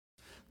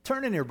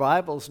Turn in your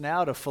Bibles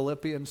now to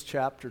Philippians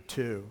chapter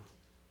 2.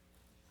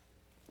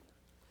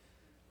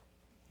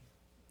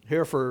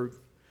 Here for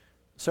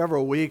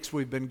several weeks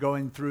we've been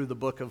going through the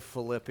book of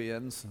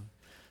Philippians.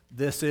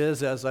 This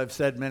is, as I've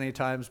said many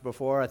times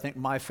before, I think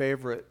my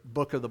favorite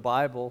book of the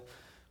Bible,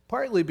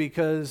 partly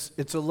because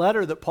it's a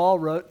letter that Paul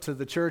wrote to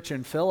the church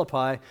in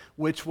Philippi,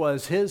 which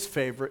was his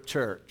favorite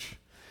church.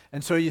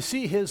 And so you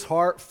see his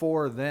heart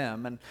for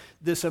them, and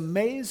this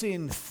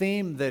amazing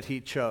theme that he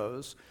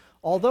chose.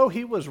 Although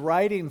he was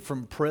writing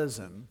from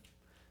prison,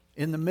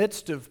 in the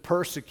midst of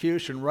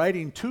persecution,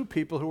 writing to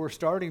people who were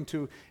starting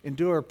to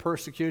endure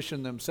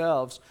persecution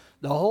themselves,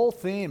 the whole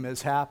theme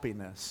is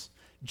happiness,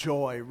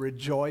 joy,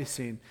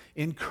 rejoicing,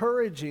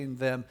 encouraging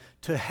them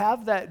to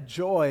have that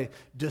joy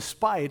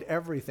despite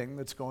everything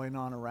that's going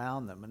on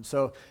around them. And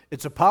so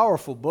it's a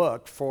powerful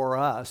book for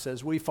us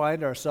as we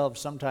find ourselves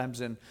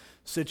sometimes in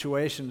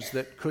situations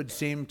that could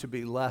seem to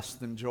be less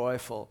than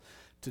joyful,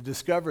 to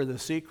discover the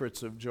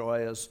secrets of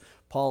joy as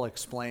Paul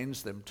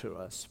explains them to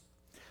us.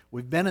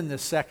 We've been in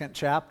this second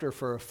chapter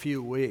for a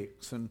few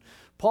weeks, and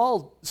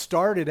Paul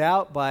started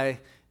out by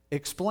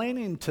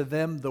explaining to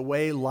them the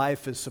way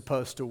life is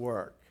supposed to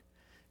work.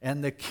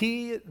 And the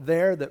key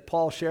there that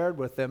Paul shared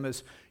with them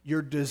is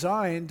you're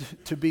designed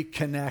to be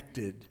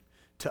connected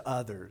to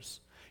others.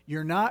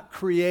 You're not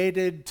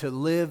created to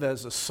live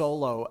as a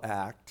solo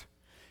act.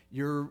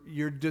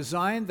 You're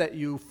designed that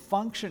you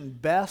function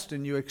best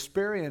and you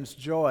experience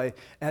joy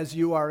as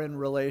you are in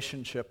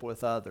relationship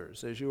with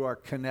others, as you are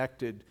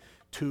connected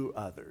to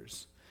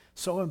others.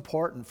 So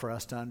important for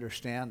us to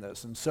understand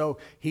this. And so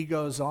he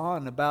goes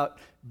on about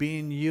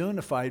being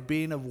unified,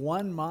 being of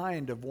one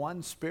mind, of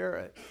one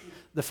spirit.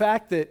 The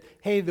fact that,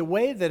 hey, the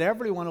way that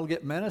everyone will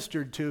get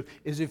ministered to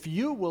is if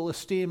you will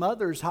esteem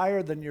others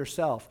higher than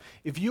yourself.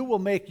 If you will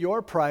make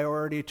your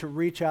priority to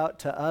reach out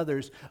to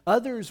others,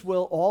 others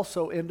will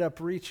also end up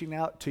reaching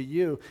out to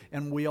you,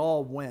 and we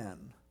all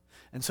win.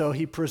 And so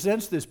he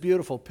presents this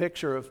beautiful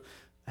picture of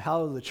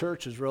how the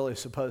church is really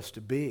supposed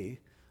to be,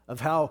 of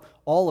how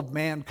all of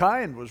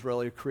mankind was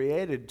really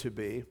created to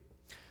be.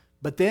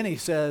 But then he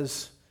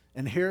says,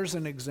 and here's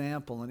an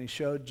example, and he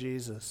showed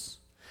Jesus,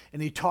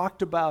 and he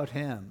talked about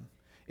him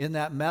in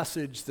that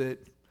message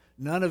that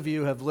none of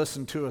you have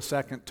listened to a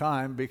second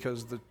time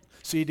because the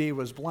CD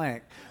was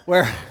blank,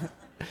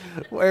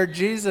 where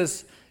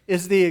Jesus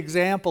is the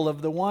example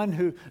of the one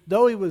who,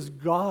 though he was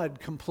God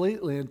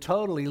completely and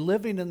totally,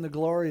 living in the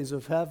glories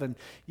of heaven,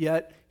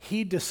 yet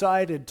he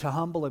decided to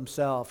humble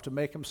himself, to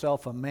make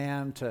himself a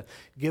man, to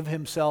give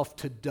himself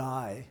to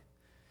die.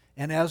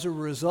 And as a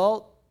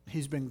result,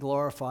 he's been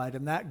glorified,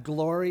 and that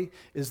glory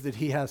is that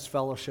he has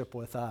fellowship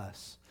with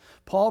us.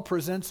 Paul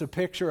presents a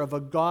picture of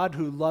a God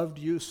who loved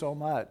you so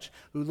much,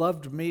 who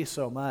loved me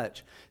so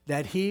much,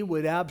 that he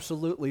would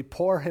absolutely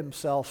pour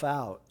himself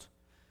out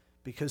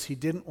because he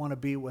didn't want to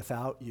be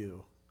without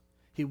you.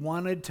 He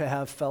wanted to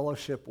have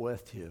fellowship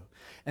with you.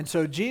 And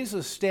so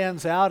Jesus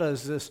stands out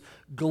as this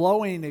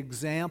glowing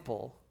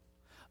example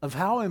of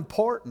how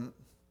important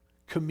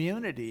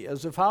community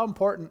is, of how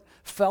important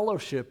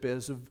fellowship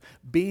is, of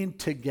being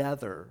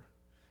together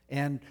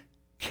and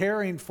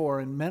caring for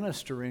and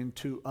ministering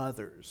to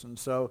others. And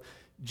so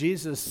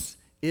Jesus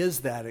is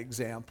that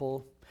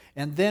example.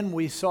 And then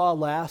we saw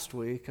last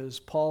week as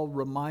Paul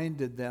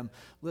reminded them,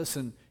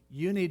 listen,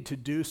 you need to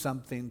do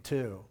something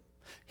too.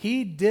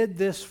 He did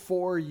this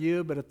for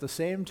you, but at the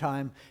same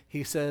time,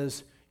 he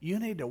says, you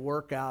need to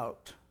work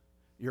out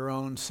your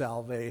own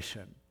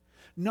salvation.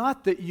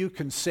 Not that you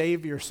can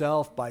save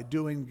yourself by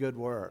doing good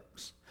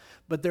works,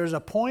 but there's a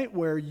point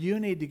where you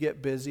need to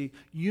get busy,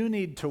 you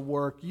need to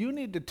work, you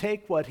need to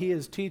take what he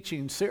is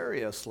teaching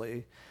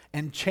seriously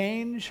and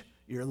change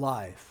your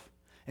life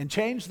and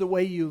change the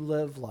way you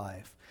live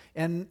life.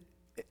 And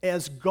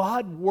as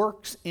God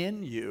works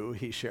in you,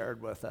 he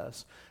shared with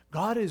us,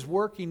 God is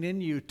working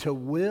in you to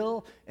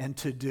will and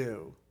to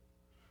do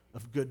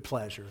of good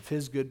pleasure. Of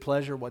his good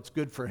pleasure, what's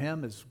good for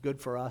him is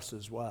good for us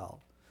as well.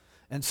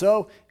 And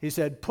so he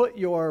said, put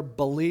your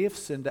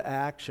beliefs into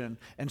action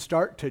and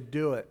start to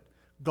do it.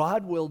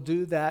 God will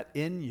do that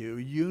in you.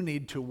 You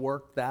need to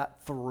work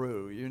that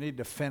through. You need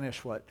to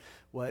finish what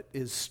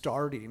is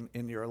starting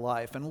in your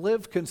life and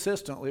live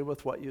consistently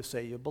with what you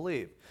say you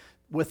believe,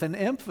 with an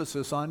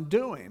emphasis on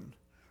doing.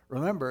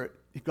 Remember,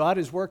 God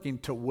is working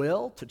to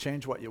will, to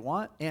change what you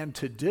want, and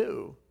to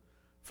do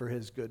for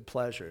his good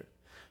pleasure.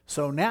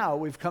 So now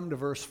we've come to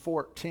verse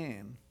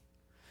 14.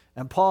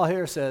 And Paul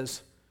here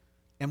says,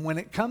 and when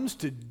it comes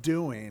to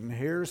doing,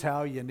 here's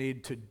how you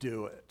need to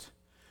do it.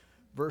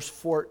 Verse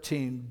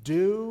 14,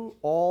 do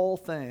all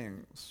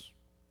things.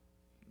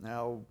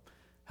 Now,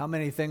 how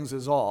many things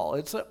is all?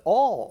 It's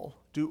all.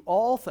 Do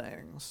all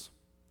things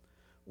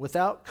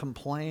without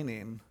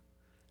complaining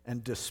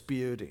and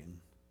disputing,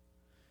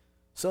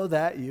 so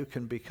that you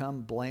can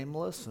become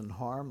blameless and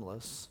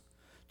harmless,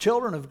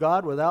 children of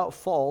God without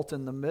fault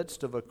in the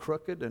midst of a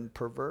crooked and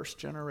perverse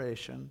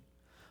generation,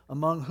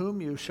 among whom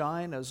you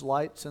shine as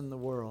lights in the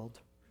world,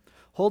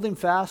 holding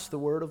fast the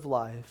word of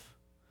life,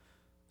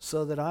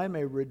 so that I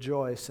may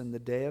rejoice in the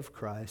day of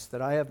Christ,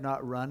 that I have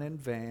not run in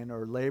vain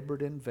or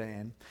labored in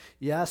vain.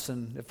 Yes,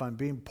 and if I'm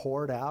being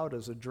poured out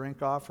as a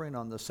drink offering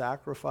on the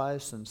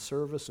sacrifice and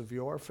service of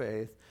your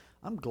faith,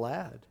 I'm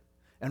glad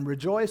and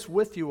rejoice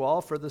with you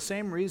all. For the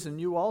same reason,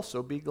 you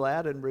also be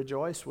glad and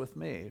rejoice with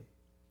me.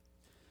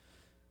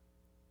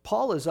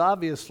 Paul is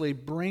obviously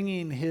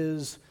bringing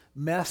his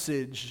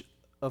message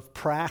of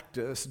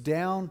practice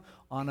down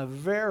on a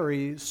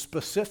very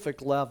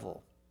specific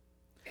level,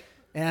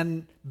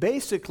 and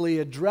basically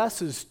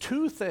addresses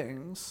two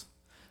things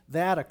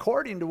that,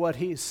 according to what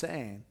he's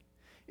saying,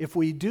 if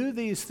we do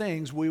these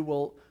things, we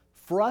will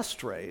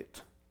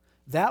frustrate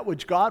that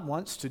which God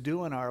wants to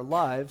do in our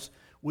lives.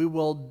 We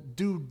will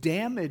do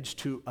damage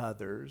to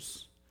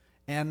others,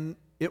 and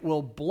it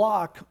will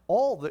block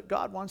all that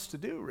God wants to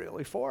do,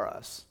 really, for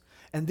us.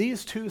 And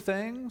these two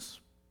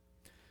things,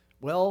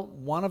 well,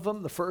 one of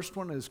them, the first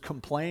one, is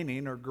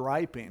complaining or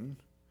griping.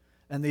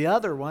 And the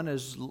other one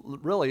is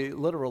really,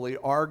 literally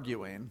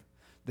arguing.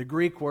 The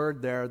Greek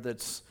word there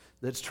that's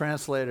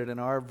translated in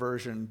our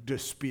version,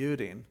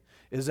 disputing,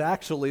 is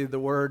actually the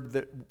word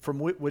that from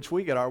which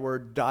we get our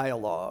word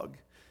dialogue.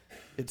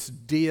 It's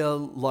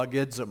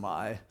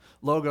dialogizomai.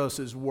 Logos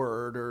is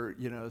word, or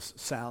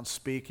sound,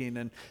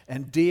 speaking,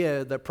 and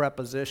dia, the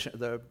preposition,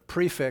 the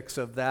prefix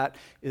of that,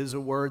 is a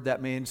word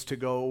that means to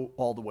go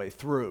all the way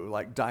through.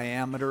 Like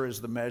diameter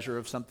is the measure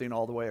of something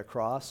all the way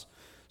across.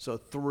 So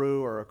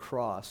through or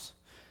across.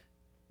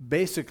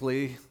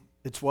 Basically,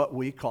 it's what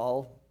we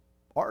call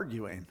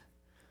arguing.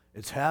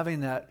 It's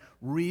having that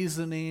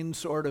reasoning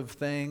sort of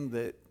thing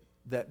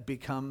that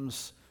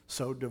becomes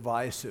so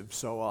divisive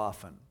so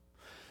often.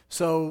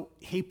 So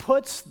he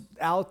puts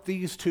out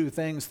these two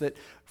things that,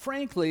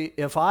 frankly,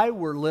 if I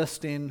were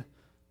listing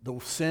the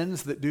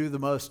sins that do the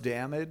most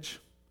damage,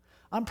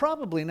 I'm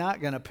probably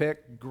not going to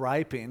pick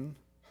griping,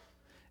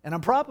 and I'm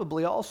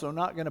probably also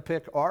not going to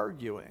pick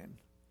arguing.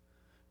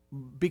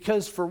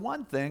 Because for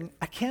one thing,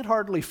 I can't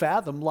hardly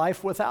fathom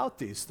life without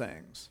these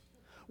things.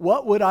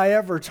 What would I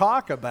ever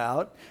talk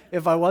about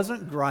if I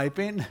wasn't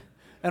griping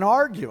and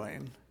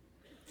arguing?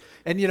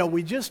 And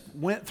we just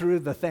went through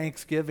the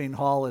Thanksgiving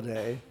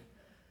holiday,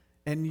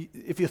 and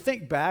if you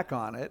think back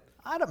on it,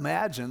 I'd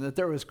imagine that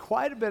there was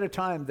quite a bit of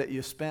time that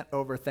you spent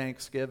over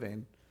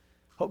Thanksgiving,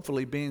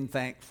 hopefully being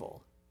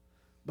thankful.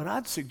 But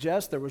I'd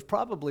suggest there was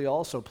probably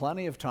also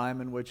plenty of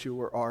time in which you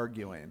were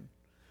arguing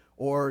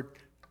or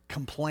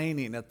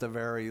complaining at the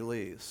very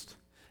least.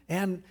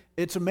 And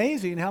it's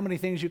amazing how many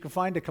things you can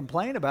find to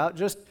complain about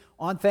just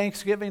on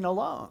Thanksgiving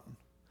alone.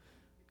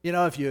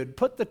 If you had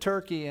put the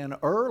turkey in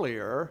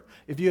earlier,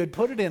 if you had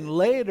put it in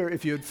later,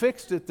 if you had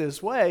fixed it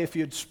this way, if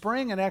you'd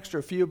spring an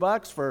extra few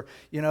bucks for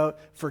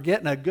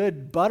getting a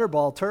good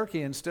butterball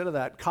turkey instead of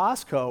that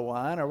Costco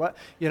one, or what,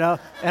 and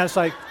it's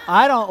like,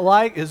 I don't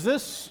like, does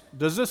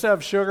this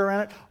have sugar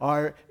in it?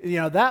 Or,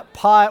 that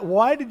pie,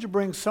 why did you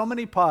bring so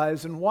many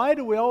pies? And why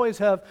do we always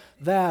have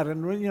that?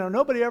 And,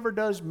 nobody ever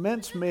does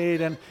mincemeat,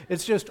 and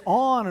it's just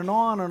on and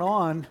on and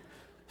on.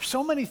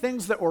 So many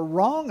things that were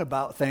wrong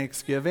about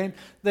Thanksgiving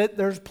that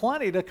there's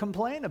plenty to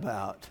complain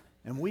about.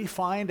 And we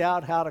find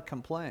out how to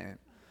complain.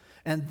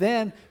 And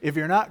then, if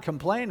you're not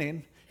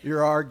complaining,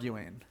 you're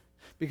arguing.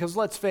 Because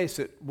let's face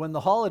it, when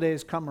the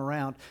holidays come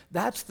around,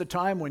 that's the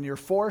time when you're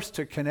forced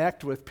to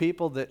connect with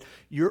people that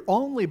you're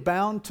only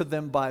bound to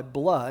them by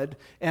blood.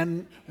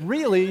 And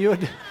really, you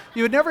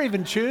would never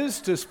even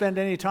choose to spend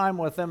any time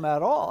with them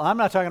at all. I'm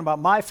not talking about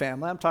my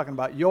family. I'm talking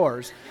about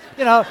yours.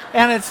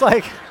 And it's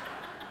like,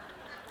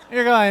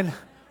 you're going,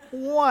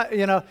 what?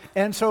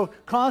 And so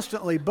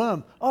constantly,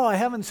 boom, I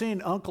haven't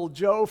seen Uncle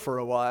Joe for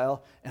a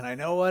while, and I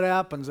know what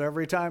happens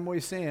every time we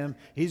see him.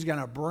 He's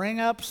going to bring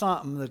up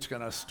something that's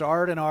going to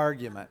start an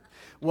argument,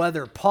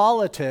 whether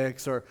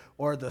politics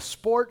or the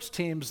sports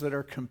teams that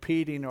are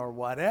competing or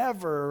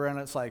whatever. And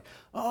it's like,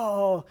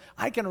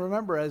 I can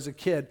remember as a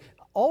kid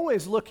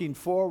always looking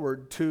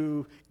forward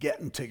to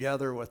getting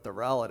together with the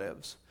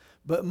relatives.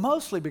 But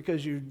mostly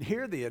because you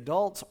hear the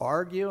adults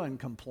argue and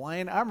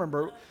complain. I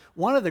remember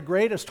one of the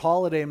greatest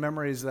holiday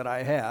memories that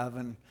I have,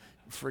 and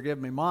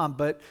forgive me, Mom,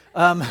 but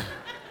my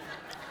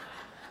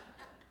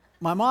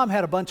mom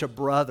had a bunch of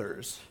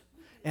brothers.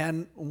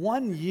 And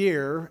one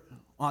year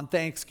on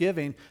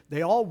Thanksgiving,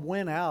 they all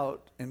went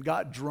out and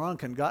got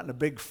drunk and got in a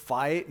big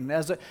fight. And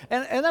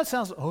and that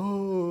sounds,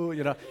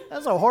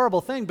 that's a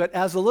horrible thing. But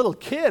as a little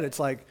kid, it's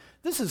like,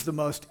 this is the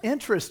most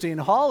interesting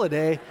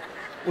holiday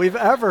we've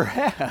ever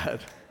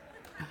had.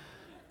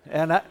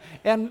 And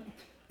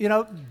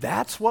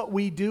that's what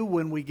we do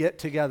when we get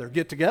together.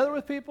 Get together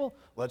with people,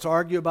 let's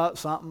argue about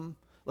something,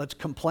 let's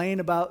complain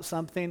about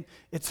something.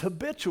 It's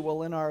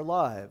habitual in our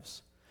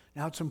lives.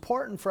 Now, it's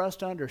important for us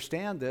to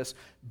understand this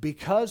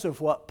because of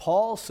what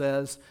Paul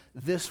says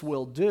this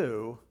will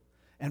do.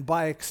 And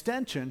by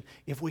extension,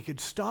 if we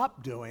could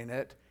stop doing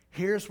it,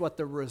 here's what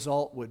the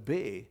result would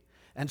be.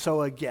 And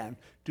so again,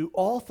 do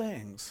all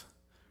things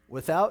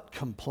without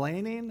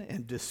complaining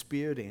and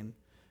disputing.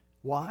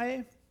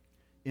 Why?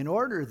 In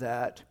order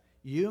that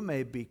you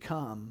may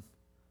become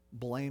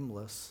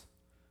blameless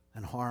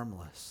and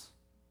harmless.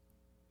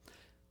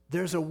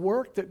 There's a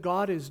work that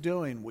God is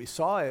doing. We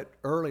saw it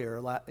earlier,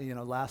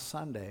 last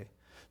Sunday.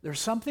 There's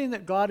something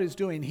that God is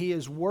doing. He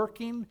is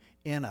working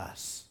in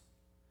us,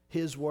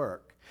 his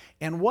work.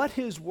 And what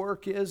his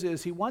work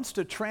is he wants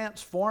to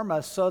transform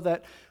us so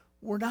that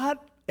we're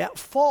not at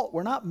fault.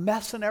 We're not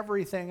messing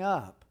everything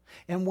up.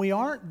 And we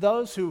aren't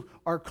those who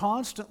are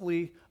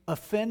constantly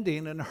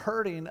offending and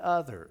hurting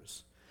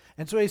others.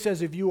 And so he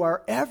says, if you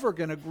are ever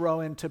going to grow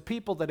into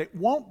people that it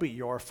won't be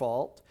your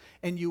fault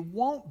and you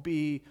won't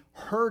be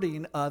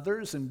hurting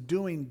others and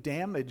doing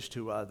damage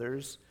to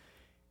others,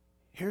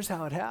 here's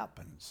how it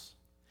happens.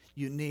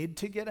 You need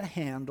to get a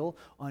handle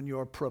on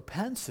your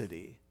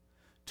propensity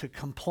to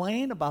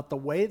complain about the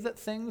way that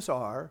things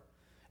are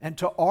and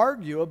to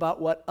argue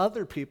about what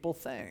other people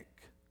think.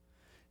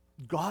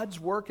 God's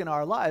work in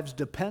our lives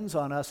depends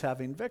on us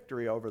having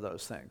victory over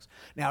those things.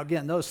 Now,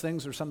 again, those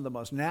things are some of the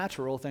most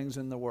natural things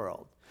in the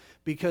world.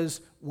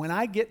 Because when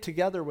I get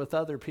together with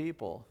other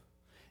people,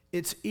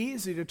 it's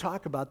easy to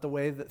talk about the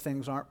way that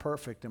things aren't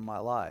perfect in my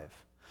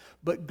life.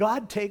 But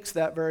God takes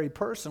that very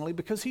personally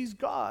because he's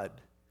God.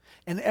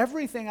 And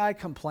everything I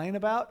complain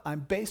about, I'm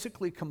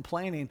basically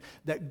complaining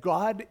that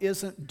God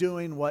isn't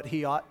doing what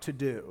he ought to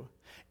do.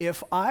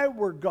 If I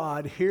were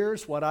God,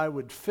 here's what I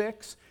would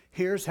fix.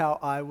 Here's how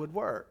I would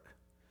work.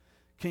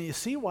 Can you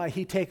see why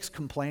he takes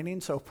complaining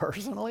so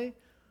personally?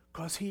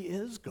 Because he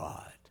is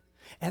God.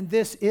 And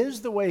this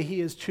is the way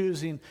he is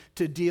choosing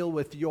to deal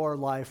with your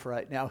life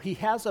right now. He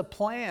has a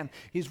plan.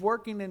 He's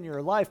working in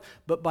your life.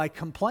 But by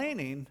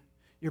complaining,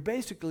 you're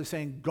basically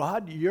saying,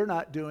 God, you're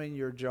not doing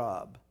your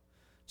job.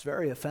 It's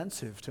very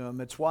offensive to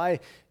him. It's why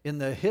in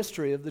the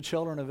history of the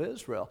children of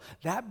Israel,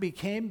 that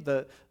became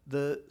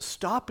the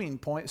stopping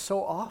point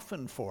so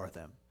often for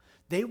them.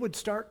 They would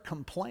start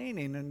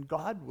complaining and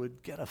God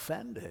would get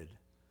offended.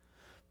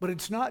 But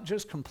it's not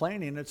just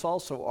complaining, it's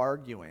also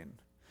arguing.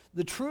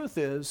 The truth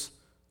is,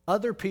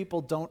 other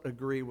people don't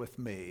agree with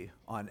me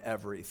on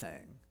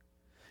everything.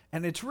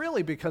 And it's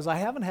really because I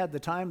haven't had the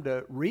time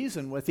to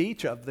reason with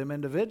each of them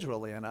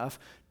individually enough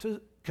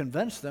to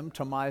convince them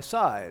to my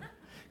side.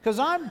 Because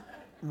I'm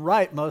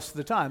right most of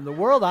the time. The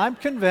world, I'm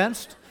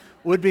convinced,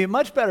 would be a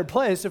much better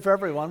place if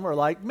everyone were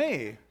like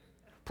me.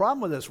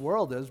 Problem with this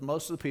world is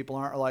most of the people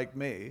aren't like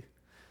me.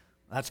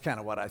 That's kind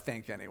of what I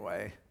think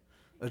anyway.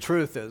 The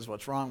truth is,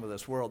 what's wrong with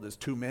this world is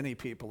too many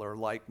people are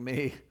like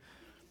me.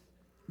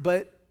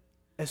 But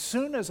as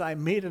soon as I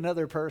meet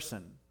another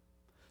person,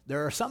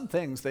 there are some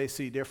things they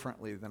see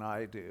differently than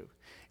I do.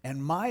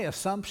 And my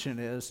assumption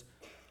is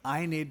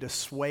I need to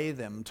sway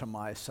them to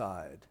my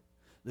side.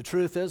 The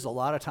truth is, a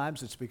lot of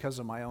times it's because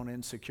of my own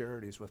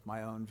insecurities with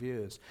my own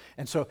views.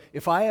 And so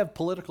if I have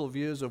political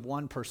views of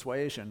one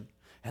persuasion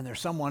and there's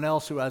someone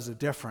else who has a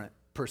different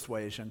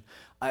persuasion,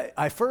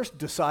 I first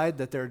decide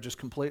that they're just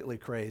completely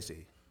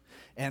crazy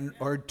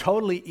or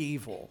totally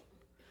evil.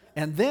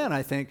 And then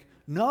I think,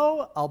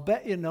 no, I'll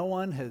bet you no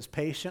one has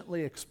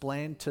patiently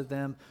explained to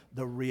them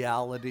the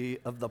reality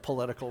of the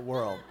political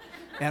world.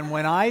 And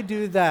when I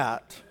do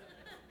that,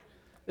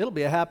 it'll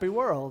be a happy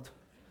world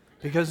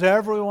because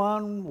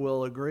everyone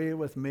will agree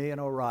with me and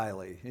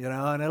O'Reilly,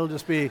 and it'll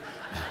just be...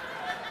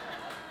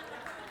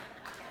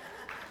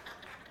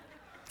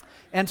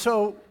 And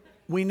so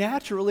we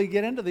naturally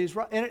get into these,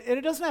 and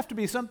it doesn't have to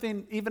be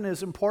something even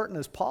as important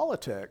as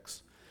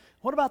politics.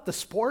 What about the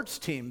sports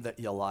team that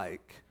you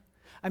like?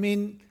 I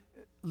mean,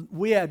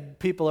 we had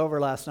people over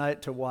last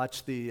night to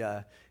watch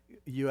the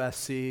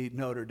USC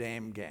Notre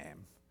Dame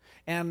game.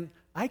 And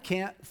I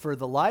can't, for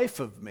the life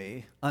of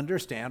me,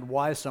 understand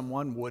why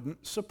someone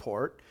wouldn't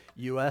support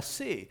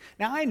USC.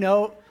 Now, I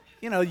know,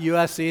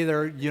 USC,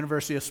 they're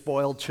University of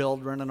Spoiled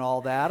Children and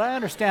all that. I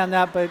understand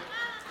that, but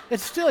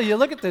it's still, you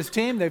look at this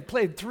team, they've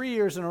played 3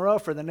 years in a row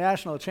for the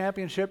national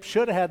championship,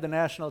 should have had the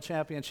national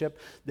championship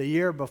the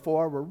year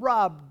before, were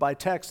robbed by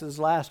Texas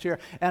last year,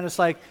 and it's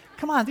like,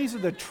 come on, these are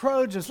the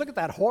Trojans, look at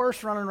that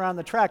horse running around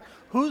the track,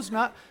 who's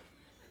not?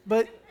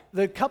 But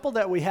the couple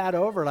that we had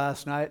over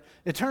last night,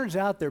 it turns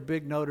out they're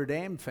big Notre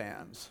Dame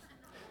fans.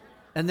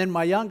 And then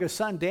my youngest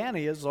son,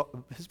 Danny, has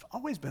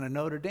always been a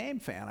Notre Dame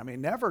fan. I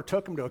mean, never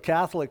took him to a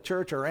Catholic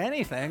church or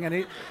anything, and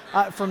he,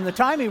 from the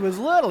time he was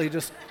little, he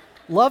just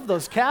loved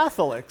those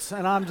Catholics,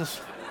 and I'm just,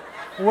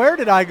 where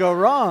did I go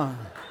wrong?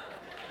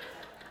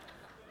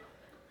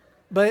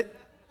 But,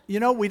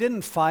 we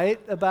didn't fight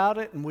about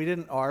it, and we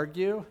didn't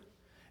argue.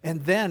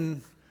 And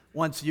then,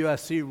 once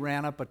USC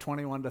ran up a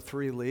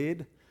 21-3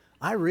 lead,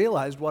 I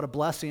realized what a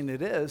blessing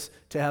it is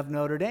to have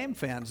Notre Dame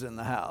fans in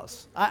the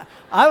house.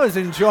 I was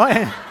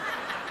enjoying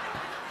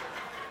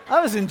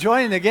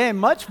the game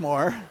much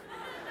more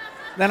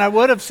than I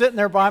would have sitting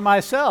there by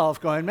myself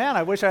going, man,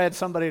 I wish I had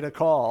somebody to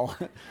call.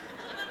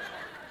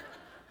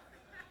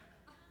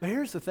 But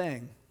here's the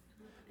thing.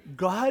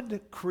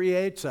 God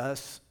creates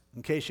us,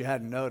 in case you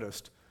hadn't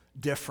noticed,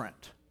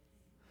 different.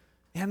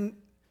 And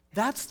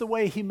that's the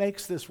way he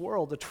makes this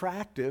world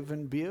attractive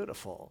and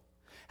beautiful.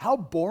 How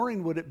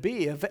boring would it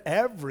be if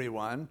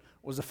everyone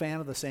was a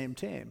fan of the same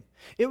team?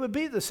 It would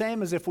be the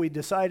same as if we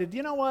decided,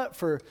 you know what,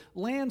 for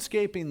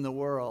landscaping the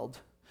world,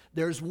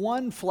 There's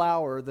one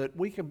flower that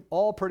we can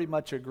all pretty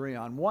much agree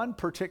on, one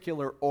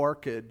particular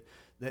orchid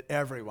that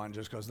everyone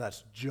just goes,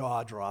 that's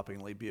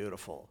jaw-droppingly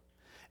beautiful.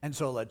 And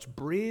so let's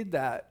breed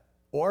that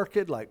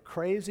orchid like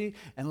crazy,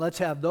 and let's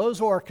have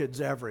those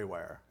orchids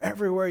everywhere.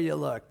 Everywhere you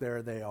look,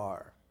 there they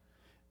are.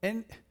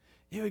 And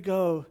you would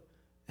go,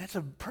 that's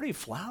a pretty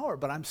flower,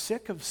 but I'm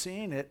sick of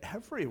seeing it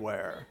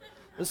everywhere.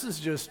 This is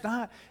just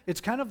not,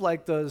 it's kind of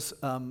like those,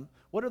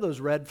 what are those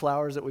red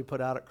flowers that we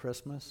put out at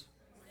Christmas?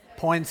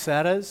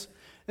 Poinsettias.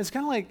 It's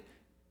kind of like,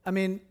 I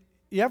mean,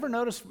 you ever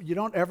notice you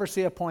don't ever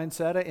see a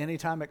poinsettia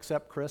anytime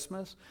except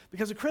Christmas?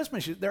 Because at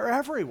Christmas, they're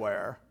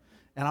everywhere.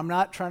 And I'm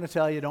not trying to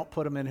tell you don't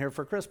put them in here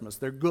for Christmas.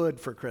 They're good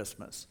for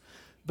Christmas.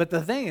 But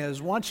the thing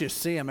is, once you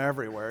see them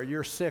everywhere,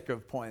 you're sick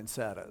of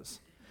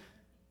poinsettias.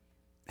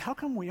 How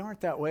come we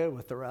aren't that way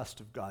with the rest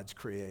of God's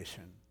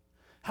creation?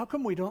 How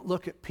come we don't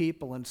look at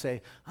people and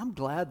say, I'm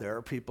glad there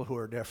are people who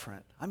are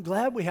different. I'm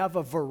glad we have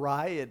a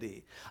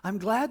variety. I'm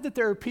glad that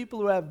there are people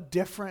who have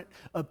different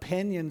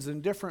opinions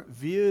and different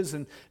views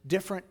and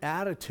different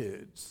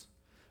attitudes.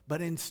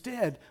 But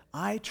instead,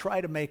 I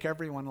try to make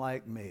everyone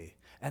like me.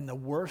 And the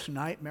worst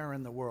nightmare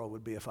in the world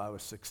would be if I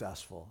was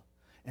successful.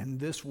 And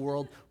this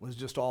world was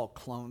just all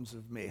clones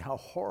of me. How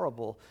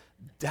horrible,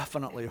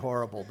 definitely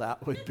horrible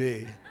that would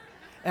be.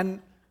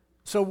 And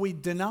so we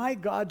deny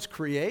God's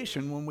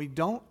creation when we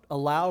don't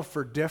allow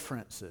for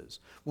differences,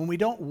 when we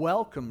don't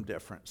welcome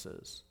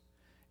differences,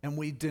 and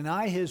we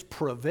deny his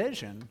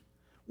provision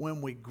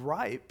when we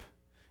gripe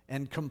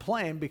and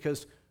complain,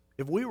 because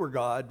if we were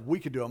God, we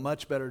could do a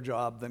much better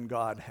job than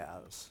God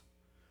has.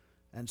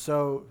 And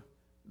so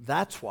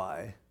that's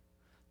why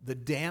the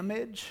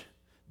damage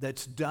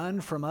that's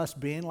done from us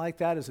being like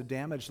that is a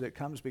damage that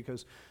comes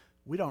because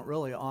we don't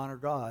really honor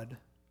God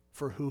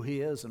for who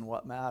he is and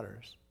what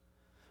matters.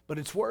 But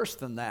it's worse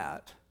than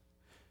that.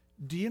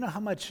 Do you know how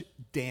much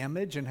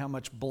damage and how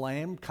much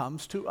blame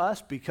comes to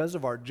us because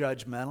of our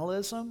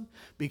judgmentalism,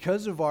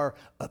 because of our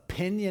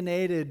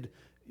opinionated,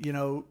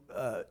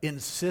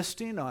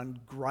 insisting on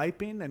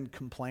griping and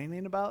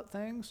complaining about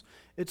things?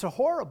 It's a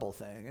horrible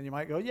thing. And you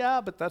might go,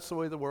 yeah, but that's the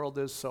way the world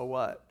is, so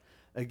what?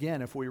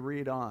 Again, if we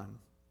read on,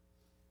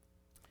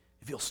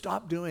 if you'll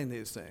stop doing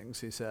these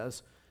things, he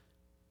says,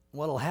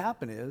 what'll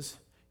happen is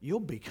you'll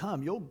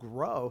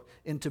grow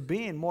into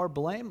being more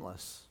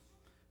blameless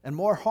and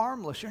more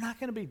harmless. You're not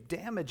going to be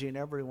damaging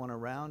everyone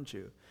around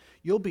you.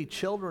 You'll be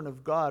children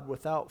of God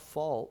without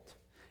fault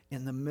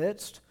in the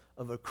midst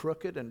of a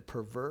crooked and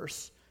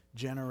perverse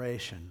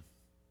generation.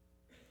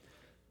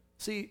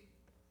 See,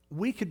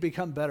 we could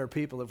become better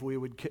people if we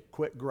would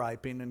quit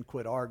griping and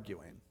quit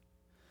arguing.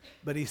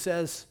 But he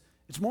says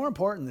it's more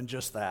important than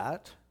just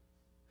that,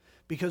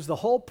 because the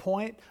whole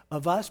point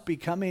of us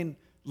becoming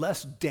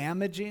less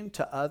damaging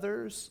to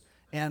others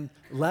and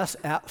less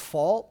at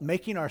fault,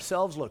 making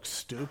ourselves look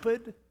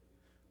stupid,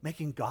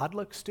 making God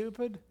look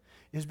stupid,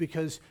 is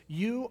because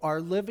you are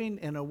living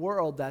in a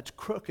world that's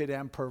crooked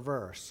and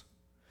perverse.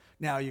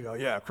 Now you go,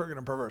 yeah, crooked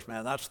and perverse,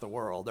 man, that's the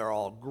world. They're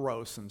all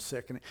gross and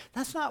sick. And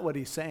that's not what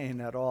he's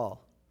saying at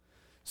all.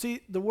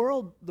 See, the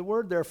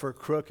word there for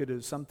crooked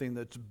is something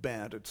that's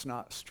bent. It's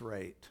not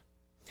straight.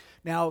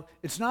 Now,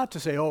 it's not to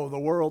say, oh, the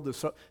world is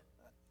so.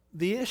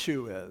 The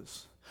issue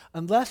is,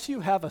 unless you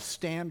have a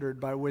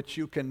standard by which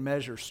you can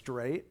measure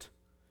straight,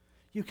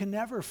 you can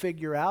never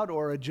figure out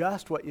or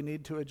adjust what you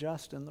need to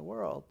adjust in the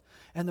world.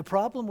 And the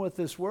problem with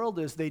this world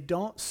is they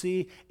don't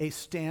see a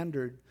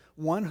standard,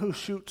 one who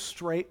shoots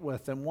straight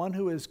with them, one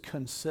who is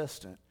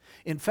consistent.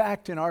 In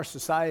fact, in our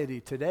society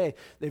today,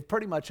 they've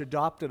pretty much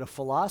adopted a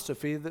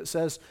philosophy that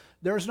says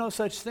there's no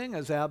such thing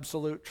as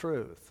absolute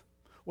truth.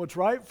 What's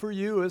right for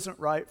you isn't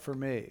right for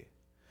me.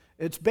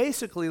 It's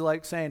basically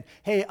like saying,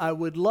 hey, I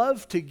would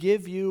love to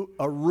give you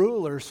a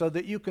ruler so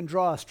that you can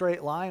draw a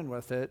straight line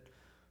with it,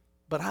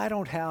 but I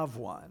don't have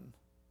one.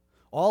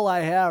 All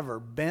I have are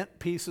bent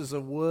pieces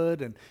of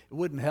wood, and it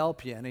wouldn't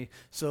help you any.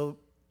 So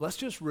let's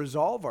just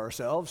resolve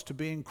ourselves to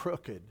being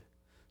crooked.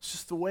 It's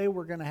just the way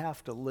we're going to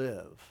have to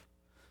live.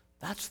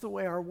 That's the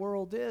way our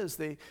world is.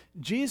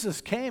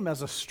 Jesus came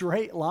as a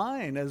straight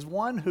line, as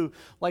one who,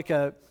 like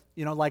a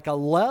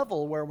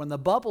level where when the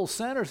bubble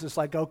centers, it's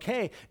like,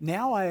 okay,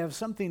 now I have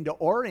something to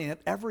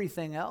orient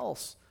everything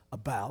else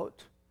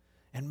about.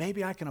 And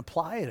maybe I can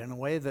apply it in a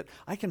way that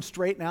I can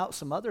straighten out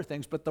some other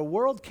things. But the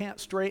world can't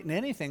straighten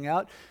anything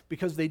out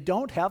because they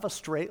don't have a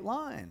straight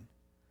line.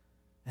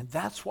 And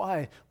that's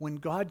why when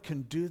God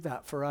can do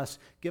that for us,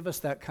 give us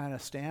that kind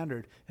of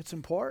standard, it's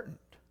important.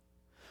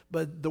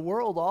 But the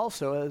world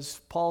also,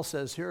 as Paul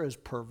says here, is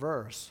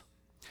perverse.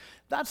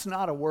 That's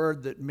not a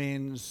word that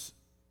means,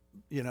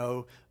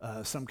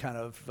 some kind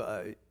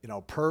of,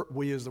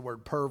 we use the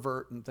word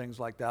pervert and things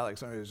like that, like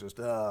somebody who's just,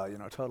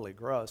 totally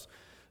gross.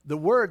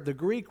 The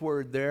Greek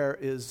word there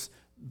is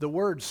the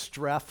word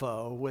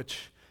strepho,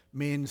 which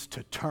means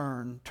to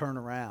turn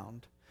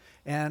around.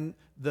 And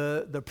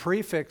the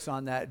prefix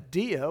on that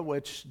dia,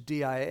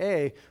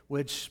 D-I-A,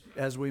 which,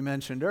 as we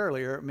mentioned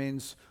earlier, it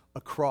means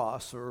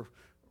across or,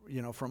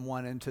 from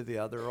one end to the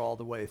other all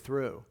the way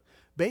through.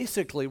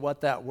 Basically,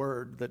 what that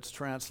word that's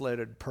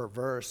translated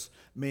perverse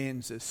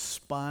means is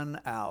spun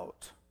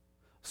out,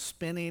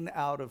 spinning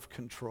out of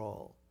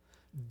control.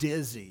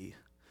 Dizzy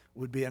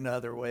would be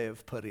another way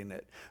of putting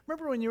it.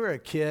 Remember when you were a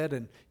kid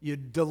and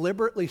you'd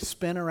deliberately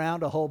spin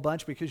around a whole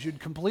bunch because you'd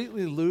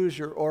completely lose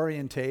your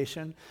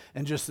orientation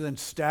and just then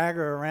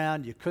stagger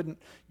around. You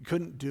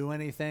couldn't do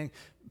anything.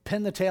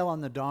 Pin the tail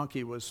on the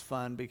donkey was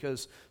fun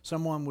because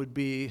someone would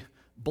be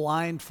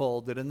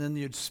blindfolded and then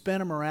you'd spin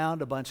them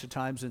around a bunch of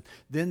times and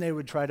then they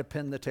would try to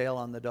pin the tail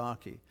on the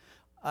donkey.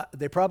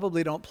 They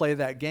probably don't play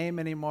that game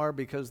anymore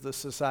because the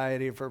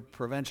Society for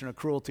Prevention of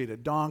Cruelty to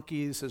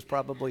Donkeys is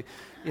probably,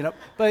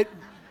 but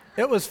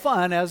it was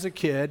fun as a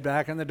kid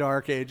back in the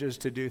dark ages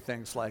to do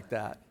things like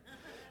that.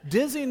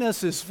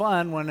 Dizziness is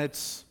fun when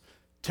it's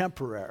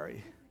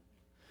temporary,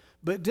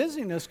 but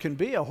dizziness can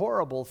be a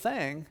horrible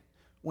thing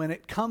when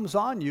it comes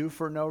on you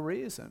for no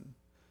reason,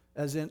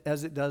 as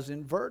it does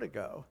in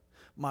vertigo.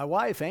 My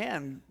wife,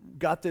 Ann,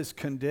 got this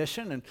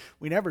condition, and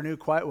we never knew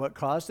quite what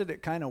caused it.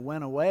 It kind of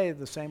went away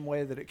the same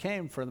way that it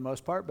came for the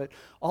most part, but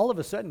all of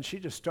a sudden she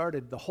just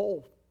started, the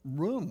whole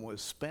room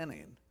was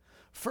spinning.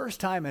 First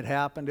time it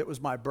happened, it was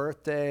my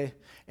birthday,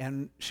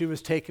 and she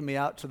was taking me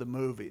out to the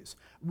movies.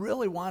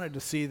 Really wanted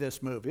to see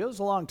this movie. It was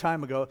a long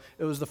time ago.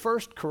 It was the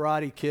first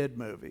Karate Kid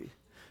movie.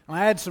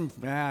 I had some,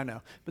 I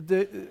know,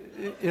 but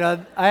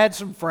I had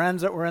some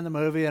friends that were in the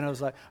movie, and I was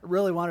like, I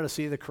really wanted to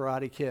see the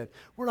Karate Kid.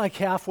 We're like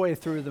halfway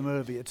through the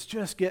movie. It's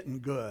just getting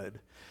good,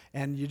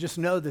 and you just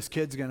know this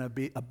kid's going to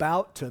be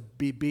about to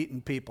be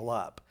beating people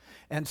up.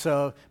 And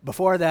so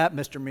before that,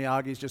 Mr.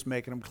 Miyagi's just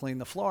making him clean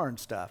the floor and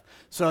stuff.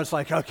 So it's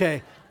like,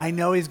 okay, I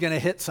know he's going to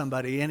hit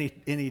somebody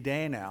any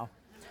day now.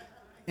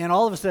 And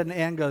all of a sudden,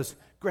 Ann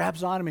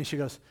grabs onto me. She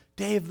goes,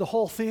 Dave, the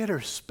whole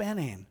theater's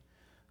spinning.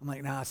 I'm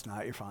like, no, it's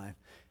not. You're fine.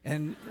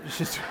 And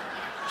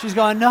she's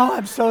going, no,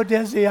 I'm so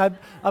dizzy. I'm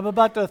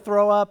about to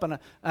throw up. And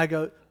I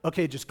go,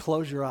 okay, just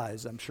close your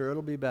eyes. I'm sure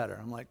it'll be better.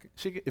 I'm like,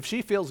 if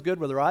she feels good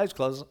with her eyes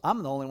closed,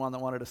 I'm the only one that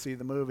wanted to see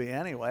the movie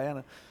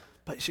anyway.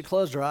 But she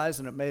closed her eyes,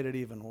 and it made it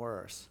even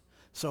worse.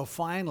 So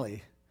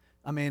finally,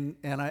 I know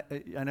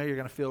you're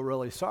going to feel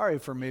really sorry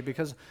for me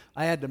because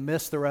I had to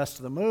miss the rest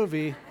of the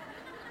movie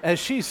as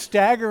she's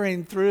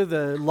staggering through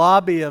the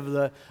lobby of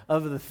the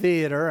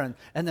theater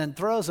and then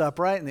throws up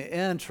right in the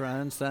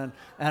entrance. And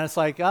it's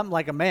like, I'm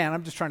like a man.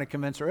 I'm just trying to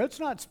convince her, it's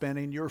not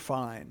spinning. You're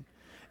fine.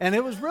 And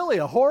it was really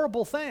a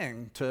horrible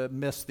thing to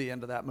miss the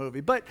end of that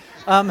movie. But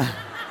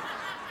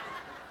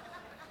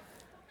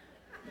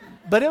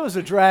but it was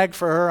a drag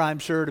for her, I'm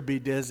sure, to be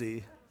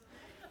dizzy.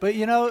 But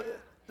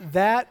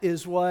that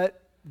is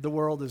what the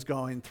world is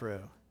going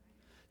through.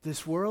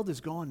 This world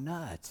is going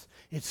nuts.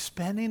 It's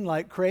spinning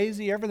like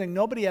crazy, everything.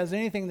 Nobody has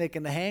anything they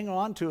can hang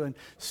on to and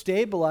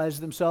stabilize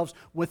themselves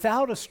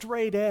without a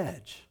straight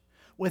edge,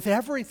 with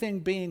everything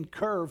being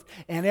curved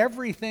and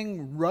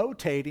everything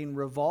rotating,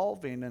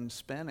 revolving, and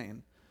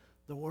spinning.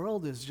 The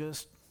world is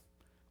just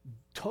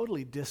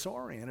totally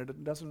disoriented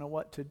and doesn't know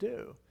what to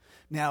do.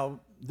 Now,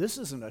 this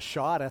isn't a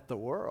shot at the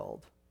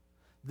world.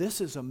 This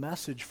is a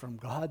message from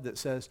God that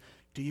says,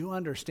 do you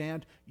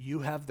understand you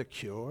have the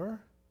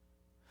cure?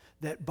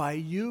 That by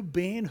you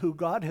being who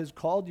God has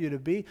called you to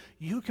be,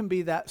 you can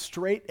be that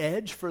straight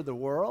edge for the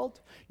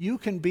world. You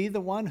can be the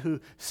one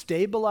who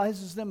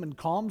stabilizes them and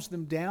calms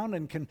them down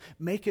and can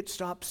make it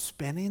stop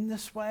spinning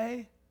this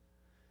way.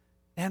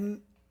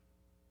 And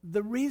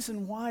the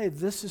reason why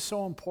this is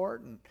so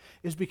important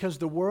is because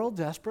the world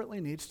desperately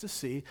needs to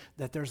see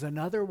that there's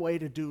another way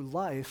to do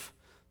life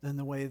than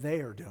the way they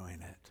are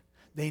doing it.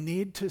 They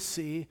need to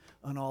see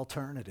an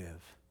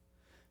alternative.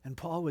 And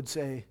Paul would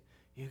say,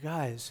 you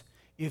guys,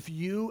 if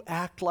you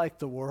act like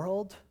the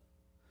world,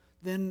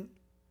 then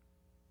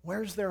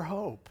where's their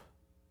hope?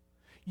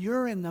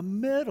 You're in the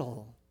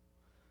middle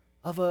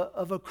of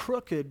a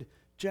crooked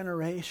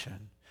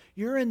generation.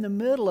 You're in the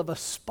middle of a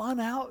spun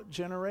out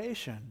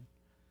generation.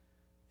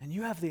 And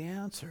you have the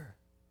answer.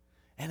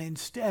 And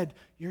instead,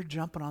 you're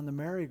jumping on the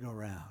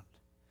merry-go-round.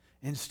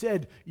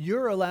 Instead,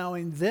 you're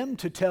allowing them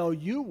to tell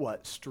you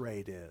what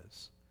straight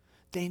is.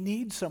 They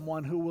need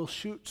someone who will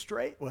shoot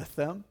straight with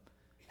them,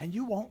 and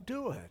you won't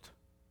do it.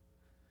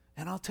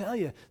 And I'll tell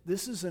you,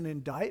 this is an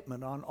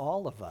indictment on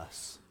all of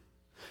us.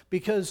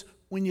 Because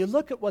when you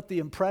look at what the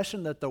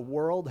impression that the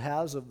world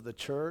has of the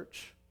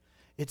church,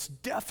 it's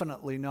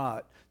definitely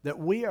not that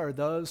we are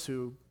those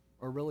who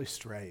are really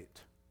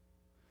straight.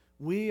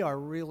 We are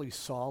really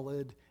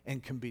solid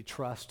and can be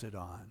trusted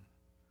on.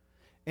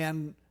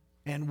 And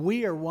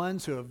we are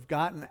ones who have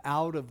gotten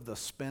out of the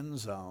spin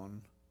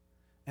zone,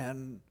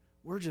 and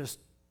we're just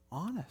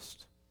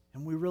honest,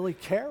 and we really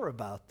care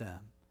about them.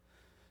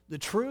 The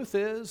truth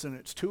is, and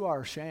it's to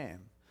our shame,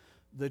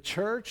 the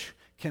church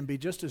can be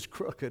just as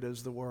crooked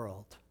as the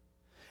world.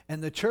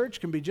 And the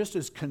church can be just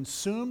as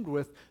consumed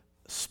with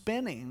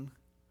spinning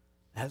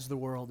as the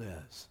world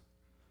is.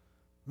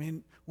 I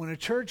mean, when a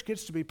church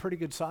gets to be pretty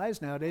good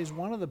size nowadays,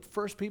 one of the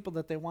first people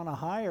that they want to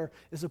hire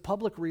is a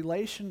public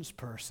relations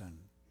person.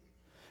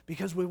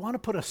 Because we want to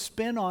put a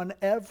spin on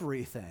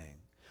everything.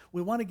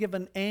 We want to give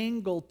an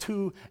angle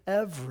to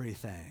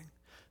everything.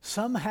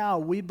 Somehow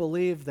we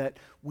believe that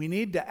we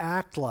need to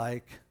act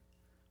like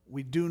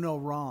we do no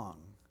wrong.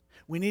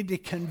 We need to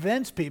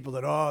convince people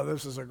that, oh,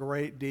 this is a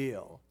great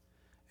deal.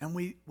 And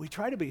we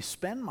try to be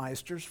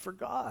spendmeisters for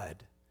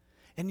God.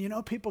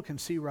 And people can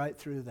see right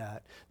through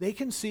that. They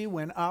can see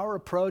when our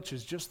approach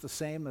is just the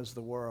same as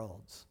the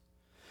world's.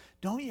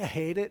 Don't you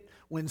hate it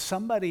when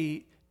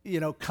somebody,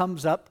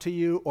 comes up to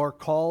you or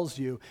calls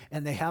you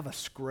and they have a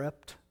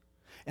script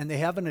and they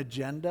have an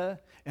agenda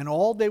and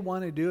all they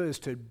want to do is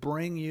to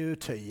bring you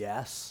to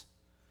yes?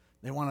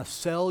 They want to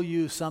sell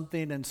you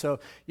something, and so,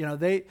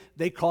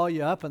 they call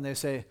you up and they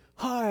say,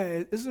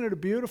 hi, isn't it a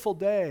beautiful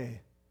day?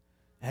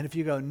 And if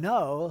you go,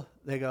 no,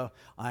 they go,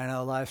 I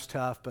know life's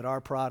tough, but our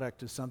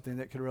product is something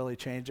that could really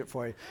change it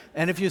for you.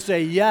 And if you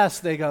say yes,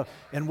 they go,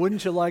 and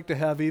wouldn't you like to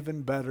have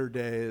even better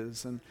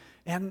days?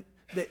 And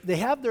they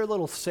have their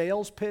little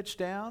sales pitch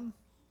down.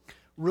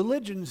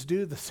 Religions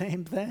do the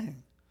same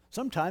thing,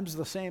 sometimes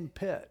the same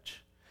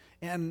pitch.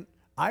 And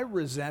I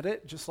resent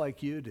it just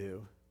like you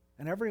do.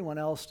 And everyone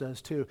else does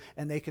too.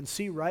 And they can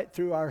see right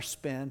through our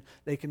spin.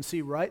 They can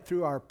see right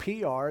through our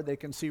PR. They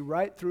can see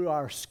right through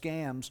our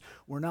scams.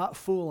 We're not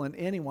fooling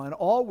anyone.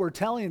 All we're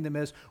telling them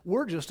is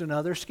we're just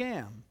another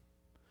scam.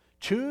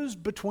 Choose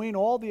between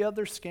all the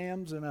other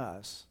scams and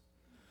us.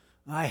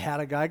 I had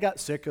a guy, I got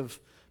sick of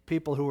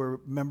people who were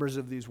members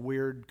of these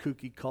weird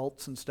kooky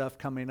cults and stuff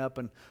coming up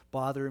and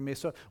bothering me.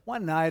 So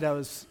one night I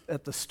was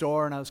at the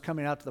store and I was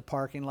coming out to the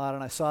parking lot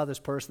and I saw this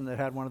person that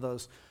had one of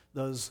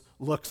those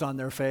looks on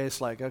their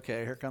face like,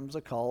 okay, here comes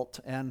a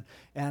cult. And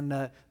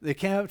they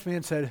came up to me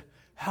and said,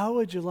 how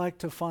would you like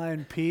to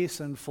find peace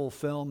and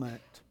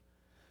fulfillment?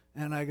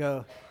 And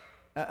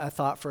I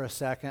thought for a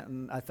second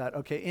and I thought,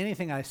 okay,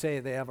 anything I say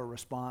they have a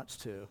response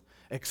to,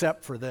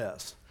 except for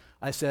this.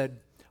 I said,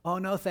 oh,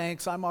 no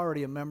thanks, I'm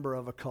already a member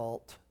of a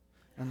cult.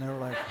 And they were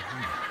like,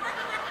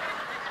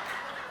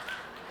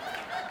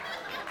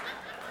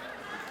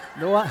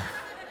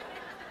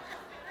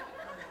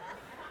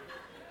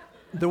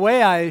 The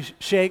way I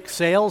shake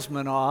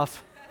salesmen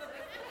off,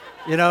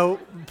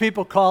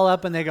 people call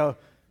up and they go,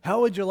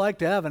 how would you like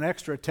to have an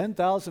extra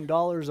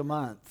 $10,000 a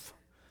month?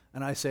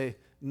 And I say,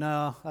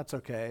 no, that's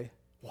okay.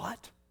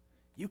 What?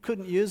 You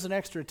couldn't use an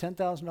extra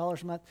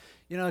 $10,000 a month?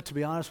 To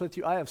be honest with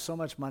you, I have so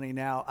much money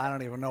now, I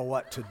don't even know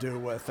what to do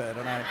with it.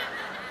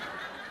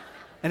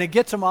 And it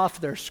gets them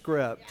off their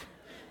script.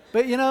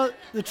 But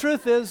the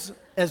truth is,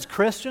 as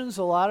Christians,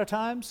 a lot of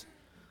times,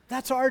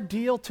 that's our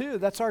deal too.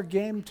 That's our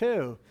game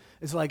too.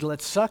 It's like,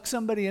 let's suck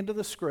somebody into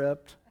the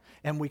script,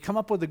 and we come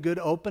up with a good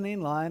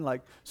opening line like,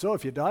 so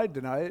if you died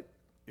tonight,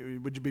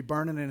 would you be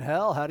burning in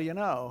hell? How do you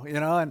know?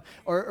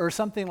 Or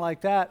something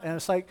like that. And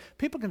it's like,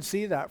 people can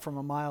see that from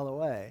a mile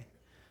away.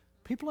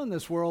 People in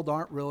this world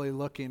aren't really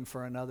looking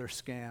for another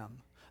scam.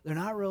 They're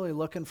not really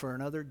looking for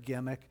another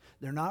gimmick.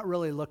 They're not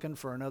really looking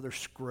for another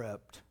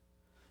script.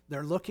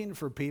 They're looking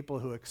for people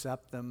who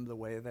accept them the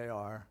way they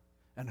are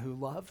and who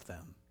love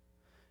them.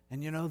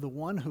 And the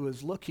one who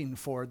is looking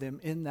for them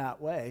in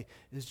that way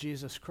is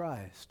Jesus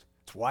Christ.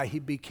 It's why he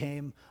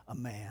became a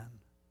man.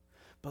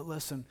 But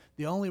listen,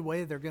 the only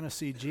way they're going to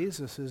see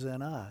Jesus is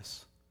in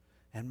us.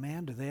 And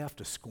man, do they have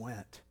to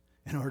squint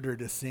in order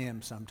to see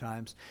him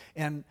sometimes.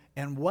 And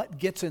what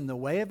gets in the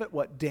way of it,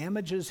 what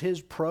damages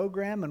his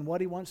program and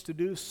what he wants to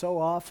do so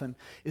often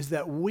is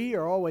that we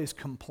are always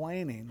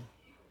complaining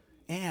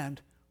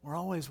and we're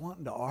always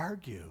wanting to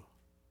argue.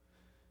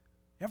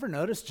 Ever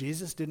notice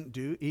Jesus didn't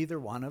do either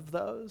one of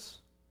those?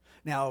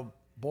 Now,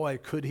 boy,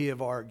 could he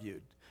have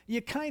argued. You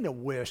kind of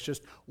wish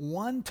just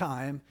one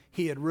time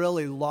he had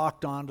really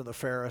locked onto the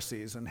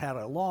Pharisees and had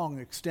a long,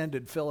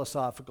 extended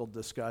philosophical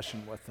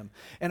discussion with them.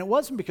 And it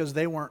wasn't because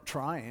they weren't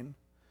trying.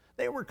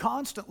 They were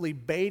constantly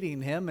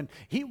baiting him, and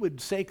he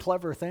would say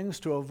clever things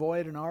to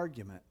avoid an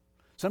argument.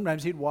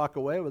 Sometimes he'd walk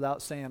away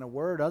without saying a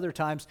word. Other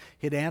times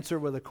he'd answer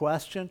with a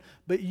question.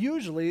 But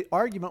usually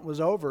argument was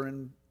over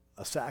in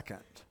a second.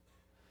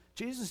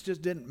 Jesus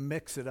just didn't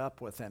mix it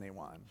up with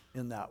anyone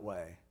in that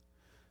way.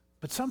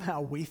 But somehow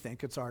we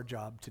think it's our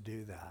job to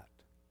do that.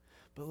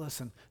 But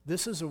listen,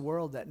 this is a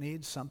world that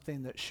needs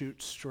something that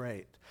shoots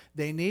straight.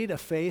 They need a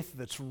faith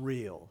that's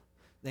real.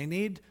 They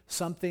need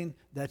something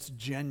that's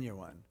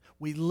genuine.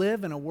 We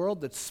live in a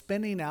world that's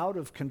spinning out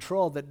of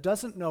control, that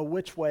doesn't know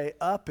which way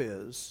up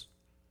is.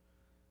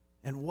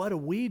 And what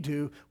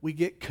do? We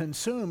get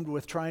consumed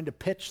with trying to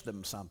pitch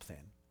them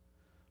something,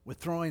 with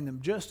throwing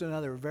them just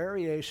another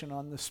variation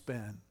on the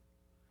spin.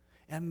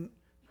 And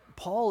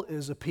Paul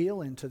is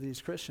appealing to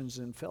these Christians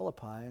in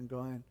Philippi and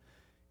going,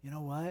 you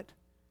know what?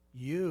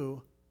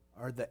 You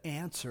are the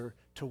answer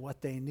to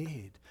what they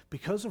need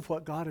because of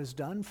what God has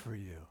done for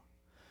you.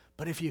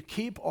 But if you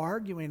keep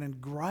arguing and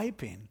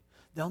griping,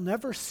 they'll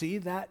never see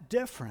that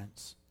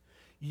difference.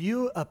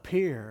 You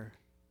appear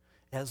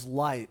as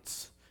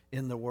lights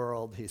in the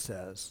world, he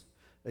says.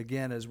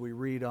 Again, as we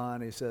read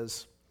on, he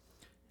says,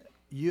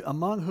 "You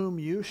among whom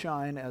you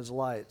shine as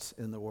lights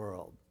in the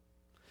world."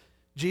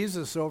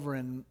 Jesus over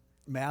in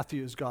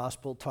Matthew's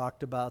gospel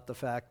talked about the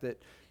fact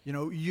that,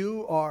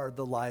 you are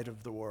the light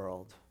of the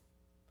world.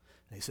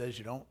 He says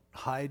you don't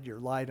hide your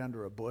light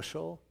under a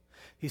bushel.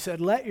 He said,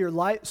 let your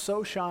light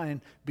so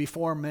shine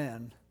before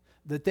men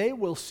that they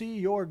will see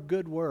your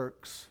good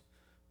works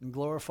and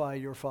glorify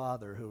your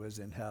Father who is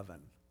in heaven.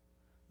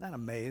 Isn't that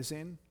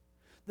amazing?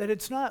 That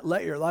it's not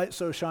let your light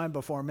so shine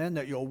before men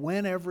that you'll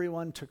win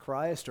everyone to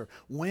Christ or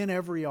win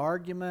every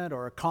argument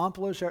or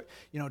accomplish,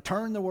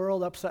 turn the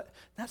world upside.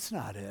 That's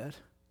not it.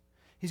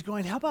 He's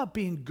going, how about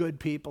being good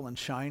people and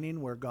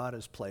shining where God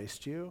has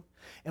placed you?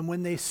 And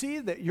when they see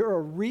that you're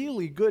a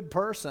really good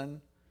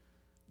person,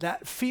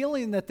 that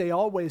feeling that they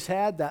always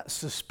had, that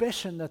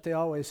suspicion that they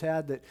always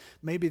had that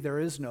maybe there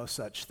is no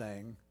such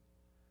thing,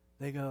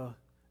 they go,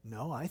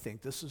 no, I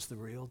think this is the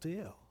real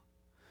deal.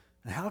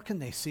 And how can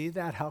they see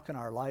that? How can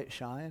our light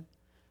shine?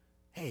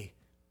 Hey,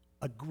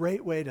 a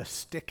great way to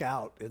stick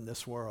out in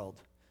this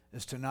world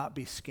is to not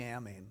be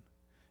scamming,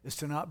 is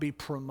to not be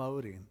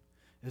promoting,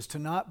 is to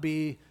not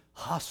be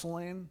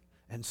hustling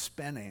and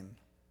spinning,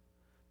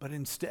 but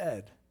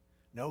instead,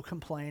 no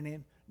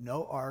complaining,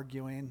 no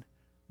arguing,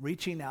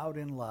 reaching out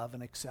in love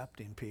and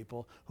accepting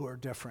people who are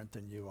different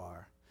than you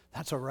are.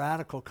 That's a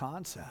radical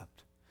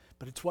concept,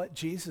 but it's what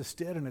Jesus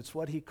did, and it's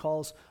what he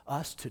calls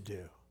us to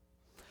do.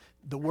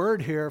 The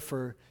word here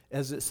for,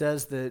 as it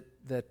says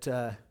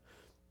that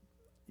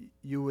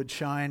you would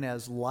shine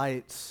as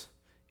lights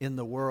in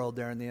the world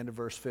there in the end of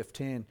verse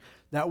 15,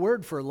 that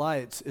word for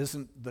lights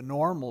isn't the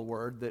normal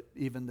word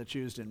that's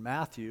used in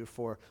Matthew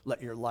for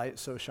let your light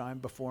so shine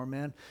before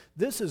men.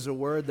 This is a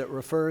word that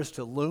refers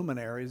to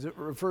luminaries. It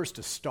refers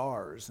to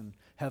stars and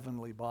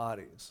heavenly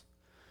bodies.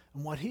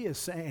 And what he is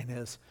saying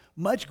is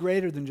much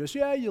greater than just,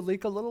 you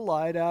leak a little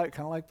light out,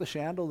 kind of like the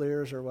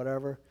chandeliers or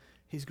whatever.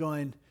 He's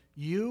going,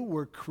 you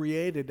were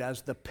created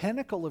as the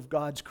pinnacle of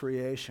God's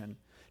creation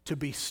to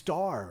be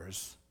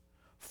stars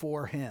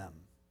for him.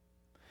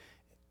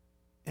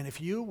 And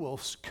if you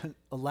will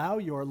allow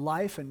your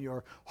life and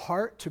your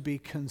heart to be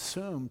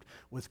consumed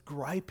with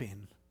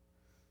griping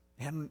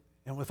and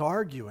with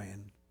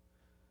arguing,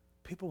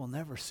 people will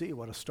never see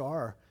what a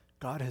star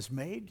God has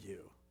made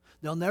you.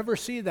 They'll never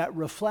see that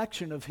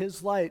reflection of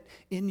his light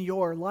in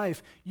your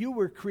life. You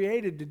were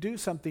created to do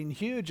something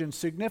huge and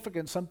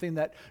significant, something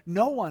that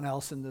no one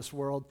else in this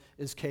world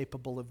is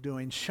capable of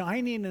doing,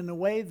 shining in a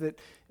way that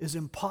is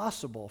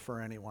impossible for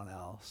anyone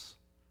else.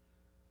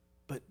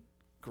 But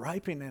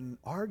griping and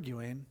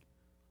arguing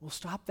will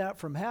stop that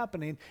from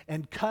happening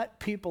and cut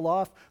people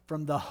off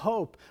from the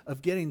hope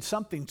of getting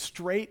something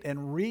straight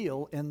and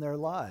real in their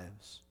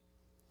lives.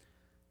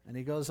 And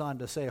he goes on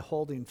to say,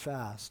 holding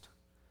fast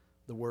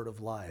the word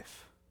of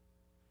life,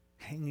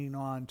 hanging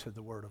on to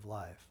the word of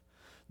life.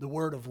 The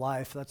word of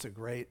life, that's a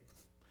great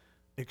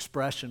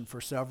expression for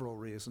several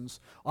reasons.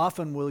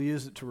 Often we'll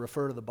use it to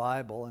refer to the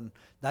Bible, and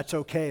that's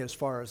okay as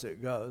far as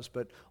it goes,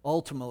 but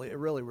ultimately it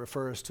really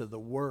refers to the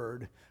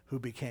Word who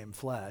became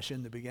flesh.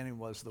 In the beginning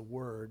was the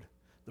Word.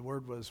 The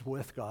Word was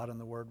with God, and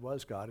the Word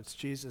was God. It's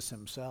Jesus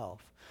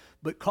himself.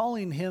 But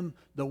calling him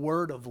the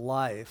Word of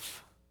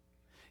life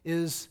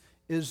is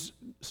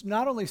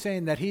not only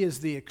saying that he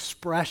is the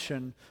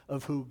expression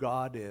of who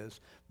God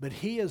is, but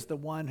he is the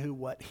one who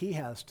what he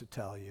has to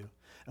tell you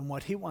and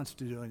what he wants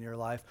to do in your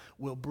life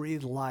will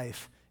breathe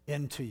life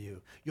into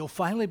you. You'll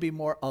finally be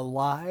more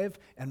alive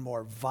and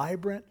more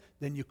vibrant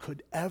than you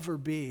could ever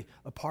be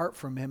apart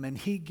from him, and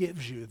he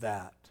gives you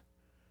that.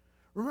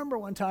 Remember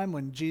one time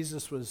when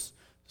Jesus was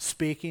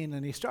speaking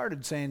and he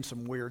started saying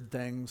some weird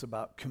things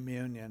about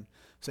communion,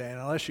 saying,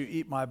 unless you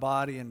eat my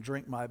body and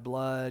drink my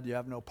blood, you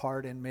have no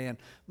part in me. And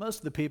most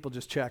of the people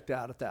just checked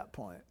out at that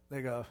point.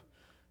 They go,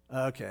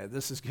 okay,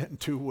 this is getting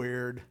too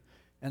weird.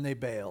 And they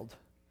bailed.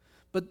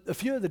 But a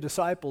few of the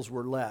disciples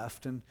were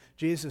left, and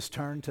Jesus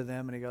turned to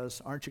them and he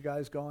goes, aren't you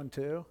guys going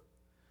too?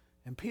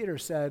 And Peter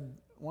said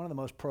one of the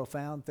most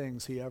profound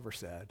things he ever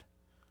said,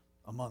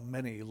 among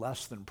many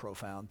less than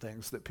profound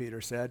things that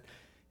Peter said.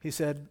 He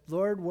said,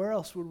 Lord, where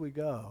else would we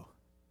go?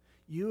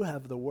 You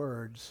have the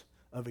words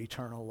of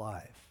eternal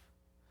life.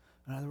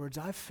 In other words,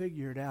 I've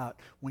figured out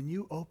when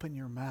you open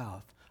your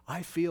mouth,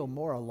 I feel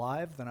more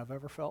alive than I've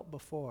ever felt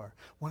before.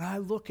 When I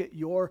look at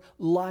your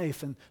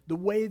life and the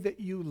way that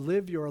you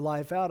live your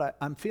life out,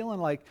 I'm feeling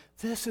like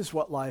this is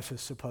what life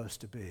is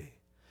supposed to be.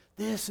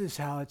 This is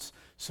how it's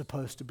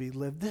supposed to be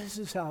lived. This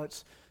is how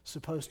it's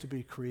supposed to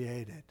be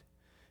created.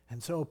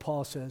 And so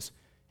Paul says,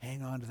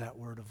 hang on to that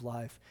word of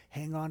life.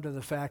 Hang on to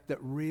the fact that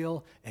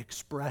real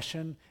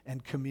expression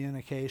and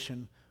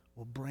communication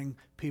will bring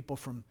people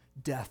from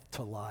death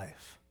to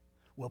life,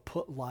 will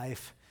put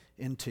life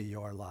into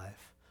your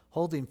life.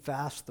 Holding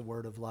fast the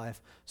word of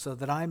life so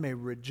that I may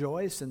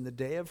rejoice in the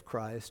day of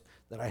Christ,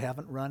 that I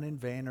haven't run in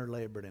vain or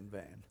labored in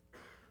vain.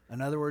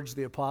 In other words,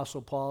 the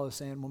Apostle Paul is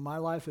saying, when my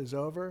life is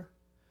over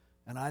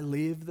and I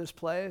leave this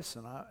place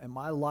and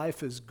my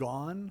life is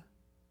gone,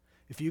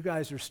 if you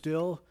guys are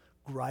still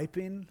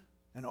griping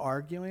and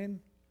arguing,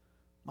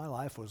 my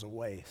life was a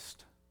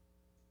waste.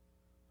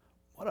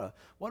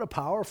 What a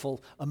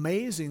powerful,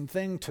 amazing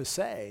thing to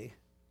say.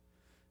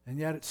 And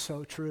yet it's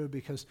so true,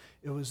 because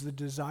it was the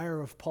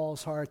desire of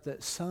Paul's heart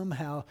that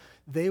somehow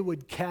they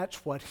would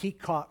catch what he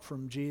caught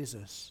from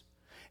Jesus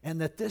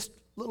and that this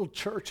little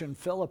church in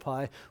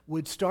Philippi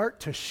would start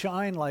to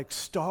shine like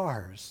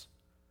stars,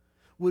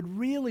 would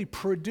really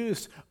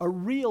produce a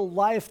real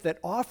life that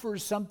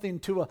offers something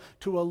to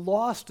a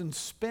lost and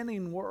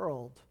spinning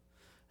world.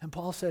 And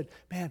Paul said,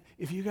 man,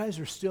 if you guys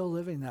are still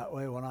living that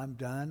way when I'm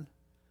done,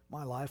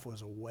 my life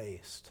was a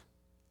waste.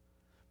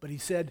 But he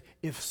said,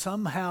 if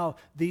somehow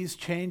these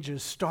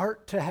changes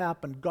start to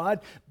happen,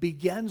 God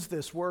begins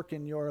this work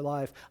in your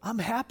life, I'm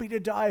happy to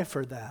die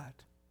for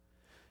that.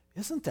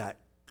 Doesn't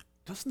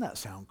that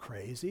sound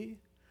crazy?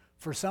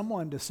 For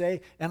someone to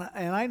say, and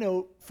I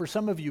know for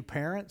some of you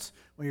parents,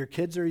 when your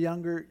kids are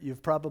younger,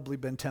 you've probably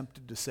been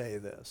tempted to say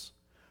this.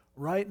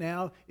 Right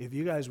now, if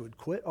you guys would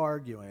quit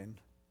arguing,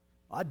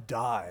 I'd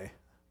die.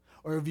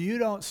 Or if you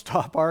don't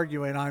stop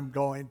arguing, I'm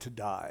going to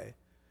die.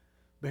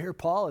 But here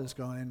Paul is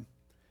going,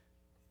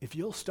 if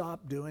you'll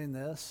stop doing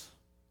this,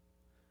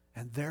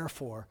 and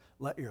therefore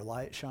let your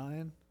light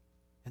shine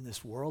in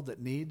this world that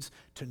needs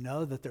to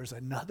know that there's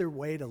another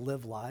way to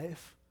live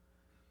life,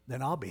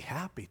 then I'll be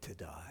happy to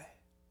die.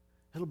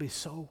 It'll be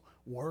so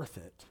worth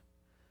it.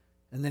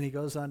 And then he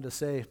goes on to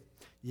say,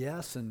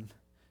 yes, and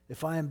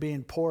if I am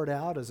being poured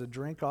out as a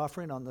drink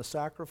offering on the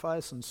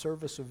sacrifice and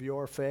service of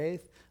your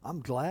faith,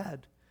 I'm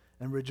glad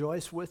and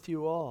rejoice with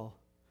you all.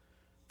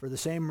 For the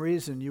same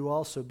reason, you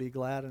also be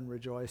glad and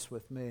rejoice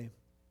with me.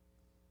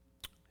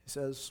 He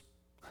says,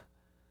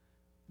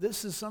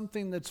 this is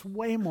something that's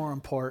way more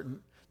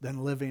important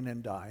than living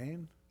and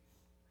dying.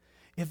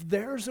 If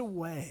there's a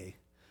way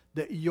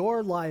that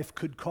your life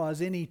could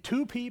cause any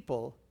two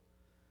people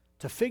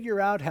to figure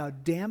out how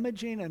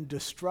damaging and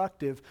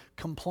destructive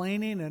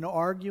complaining and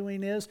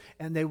arguing is,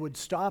 and they would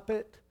stop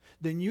it,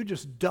 then you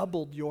just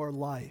doubled your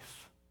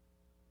life.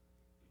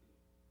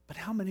 But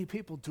how many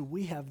people do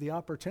we have the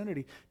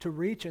opportunity to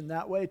reach in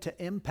that way,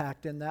 to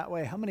impact in that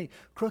way? How many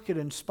crooked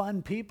and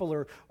spun people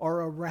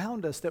are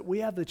around us that we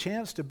have the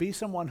chance to be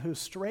someone who's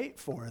straight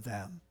for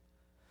them,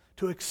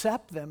 to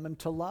accept them and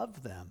to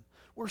love them?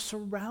 We're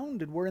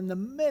surrounded. We're in the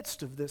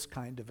midst of this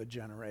kind of a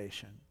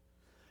generation.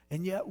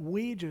 And yet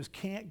we just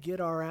can't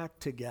get our act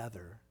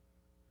together.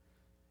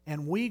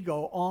 And we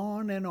go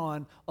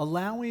on,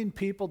 allowing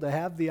people to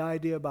have the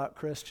idea about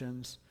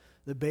Christians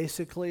that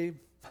basically,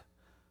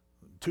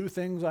 two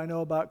things I know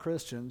about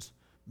Christians: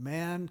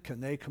 man, can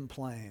they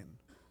complain.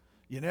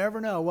 You never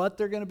know what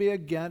they're going to be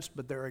against,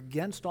 but they're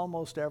against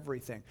almost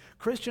everything.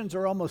 Christians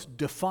are almost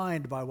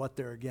defined by what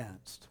they're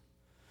against.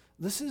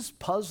 This is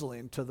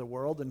puzzling to the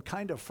world and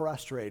kind of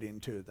frustrating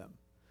to them.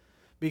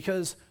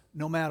 Because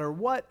no matter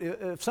what,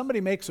 if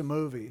somebody makes a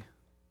movie,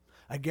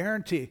 I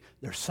guarantee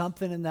there's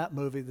something in that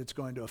movie that's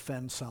going to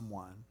offend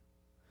someone.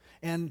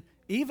 And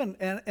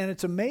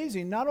it's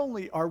amazing, not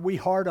only are we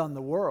hard on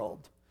the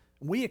world,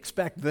 we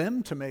expect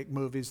them to make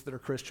movies that are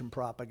Christian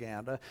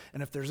propaganda.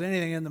 And if there's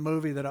anything in the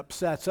movie that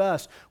upsets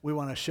us, we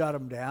want to shut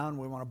them down.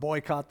 We want to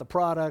boycott the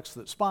products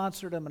that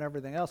sponsored them and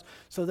everything else.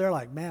 So they're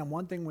like, man,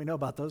 one thing we know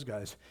about those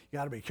guys, you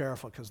got to be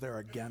careful because they're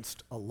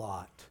against a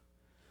lot.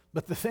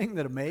 But the thing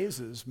that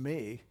amazes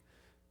me,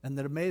 and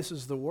that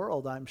amazes the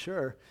world, I'm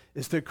sure,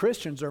 is that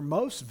Christians are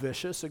most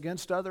vicious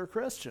against other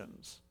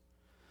Christians.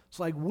 It's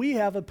like we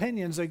have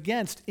opinions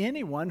against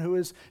anyone who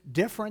is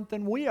different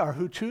than we are,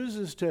 who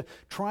chooses to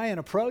try an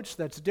approach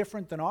that's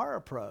different than our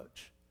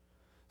approach.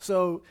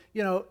 So,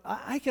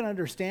 I can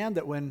understand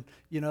that when,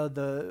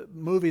 the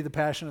movie The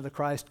Passion of the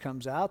Christ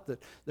comes out,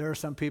 that there are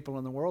some people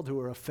in the world who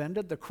are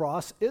offended. The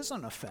cross is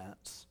an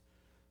offense,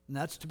 and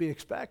that's to be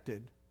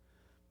expected.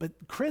 But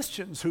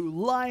Christians who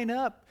line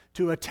up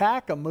to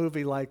attack a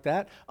movie like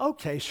that,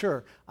 okay,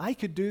 sure, I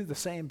could do the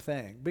same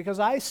thing because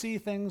I see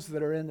things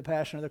that are in The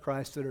Passion of the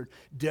Christ that are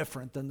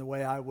different than the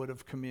way I would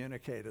have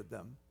communicated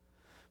them.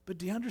 But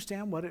do you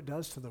understand what it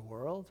does to the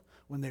world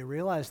when they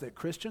realize that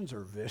Christians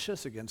are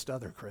vicious against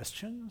other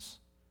Christians?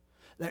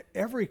 That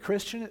every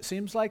Christian, it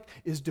seems like,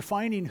 is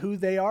defining who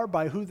they are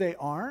by who they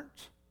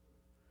aren't?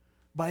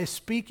 By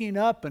speaking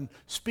up and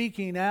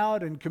speaking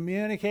out and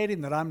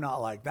communicating that I'm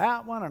not like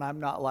that one, and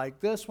I'm not like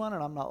this one,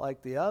 and I'm not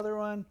like the other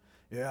one.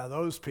 Yeah,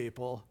 those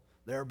people,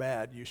 they're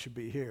bad. You should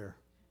be here.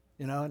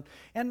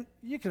 And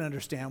you can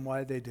understand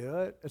why they do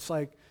it. It's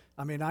like,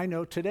 I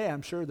know today,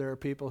 I'm sure there are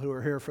people who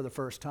are here for the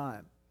first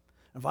time.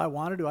 If I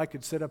wanted to, I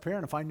could sit up here,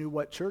 and if I knew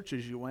what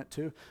churches you went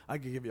to, I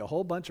could give you a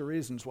whole bunch of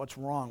reasons what's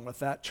wrong with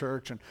that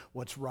church and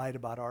what's right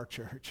about our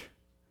church.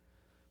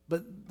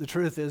 But the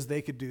truth is,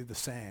 they could do the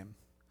same.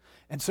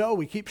 And so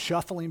we keep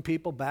shuffling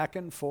people back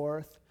and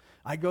forth.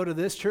 I go to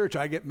this church,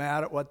 I get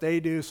mad at what they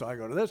do, so I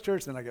go to this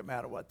church, then I get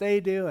mad at what they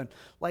do. And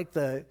like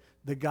the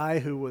guy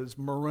who was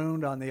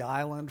marooned on the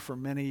island for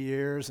many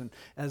years, and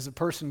as the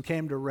person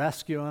came to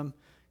rescue him,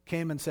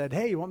 came and said,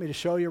 hey, you want me to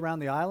show you around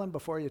the island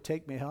before you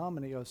take me home?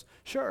 And he goes,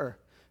 sure.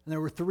 And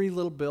there were 3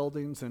 little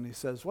buildings, and he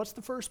says, what's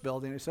the first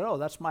building? He said, oh,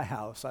 that's my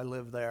house. I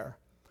live there.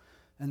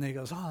 And then he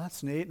goes, oh,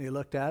 that's neat. And he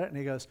looked at it, and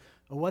he goes,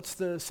 well, what's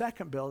the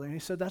second building? And he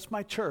said, that's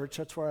my church.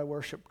 That's where I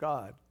worship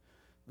God.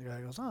 The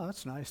guy goes, oh,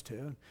 that's nice, too.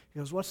 And he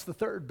goes, what's the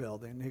third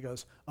building? And he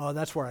goes, oh,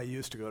 that's where I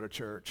used to go to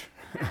church.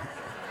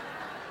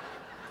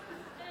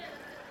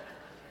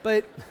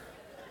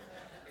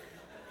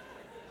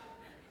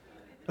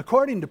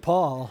 According to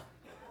Paul,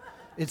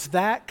 it's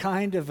that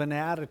kind of an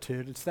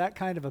attitude, it's that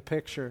kind of a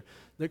picture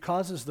that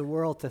causes the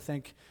world to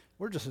think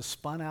we're just as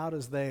spun out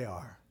as they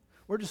are.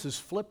 We're just as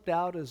flipped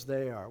out as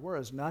they are. We're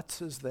as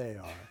nuts as they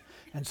are.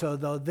 And so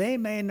though they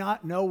may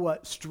not know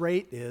what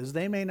straight is,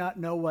 they may not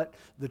know what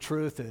the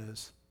truth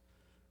is,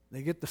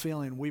 they get the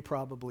feeling we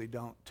probably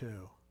don't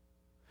too.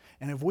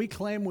 And if we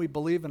claim we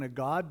believe in a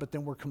God, but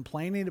then we're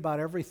complaining about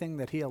everything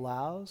that he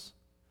allows,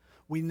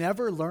 we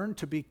never learn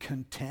to be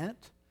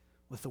content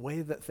with the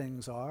way that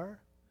things are.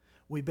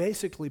 We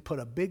basically put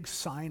a big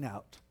sign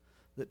out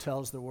that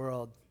tells the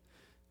world,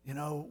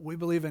 we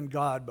believe in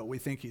God, but we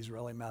think he's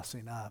really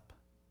messing up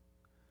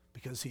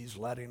because he's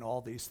letting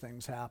all these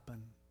things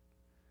happen.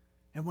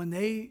 And when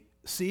they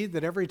see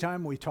that every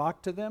time we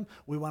talk to them,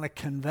 we want to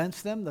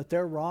convince them that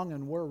they're wrong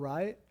and we're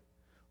right,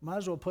 might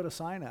as well put a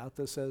sign out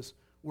that says,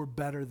 we're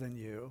better than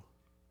you.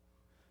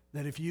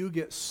 That if you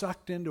get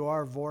sucked into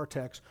our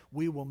vortex,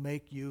 we will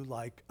make you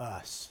like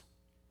us.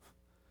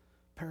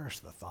 Perish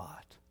the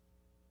thought.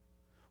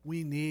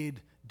 We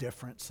need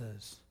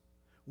differences.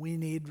 We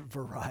need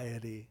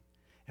variety.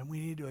 And we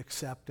need to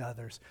accept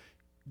others.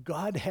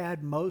 God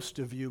had most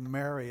of you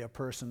marry a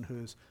person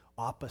who's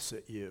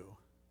opposite you.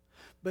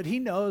 But he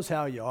knows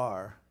how you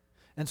are.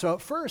 And so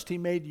at first he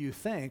made you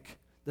think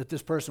that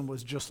this person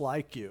was just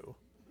like you.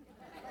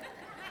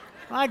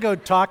 I go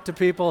talk to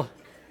people,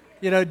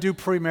 do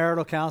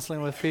premarital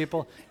counseling with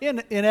people.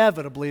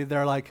 Inevitably,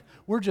 they're like,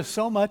 we're just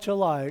so much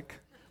alike.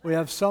 We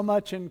have so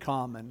much in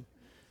common.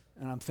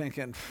 And I'm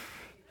thinking,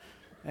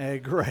 hey,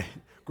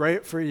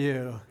 great for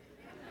you.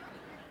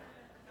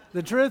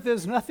 The truth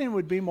is, nothing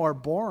would be more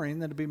boring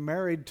than to be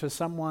married to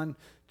someone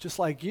just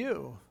like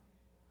you.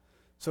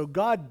 So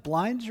God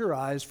blinds your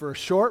eyes for a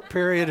short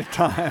period of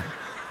time.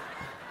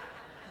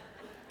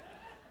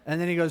 And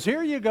then he goes,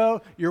 here you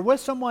go. You're with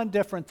someone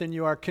different than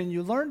you are. Can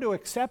you learn to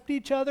accept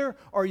each other,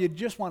 or you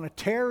just want to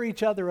tear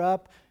each other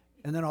up,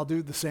 and then I'll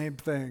do the same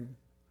thing?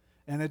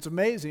 And it's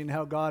amazing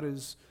how God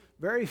is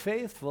very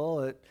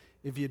faithful.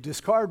 If you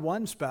discard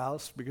one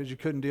spouse because you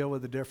couldn't deal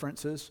with the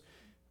differences,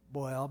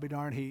 boy, I'll be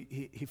darned,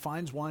 he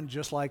finds one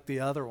just like the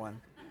other one.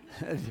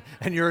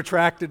 And you're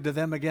attracted to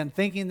them again,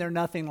 thinking they're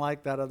nothing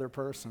like that other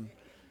person.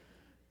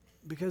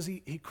 Because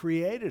he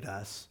created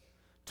us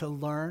to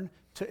learn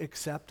to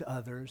accept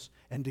others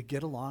and to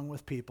get along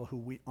with people who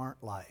we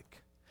aren't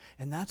like.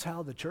 And that's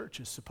how the church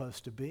is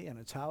supposed to be, and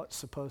it's how it's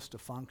supposed to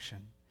function.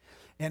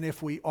 And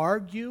if we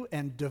argue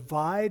and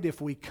divide, if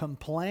we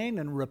complain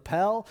and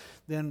repel,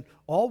 then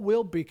all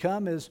we'll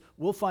become is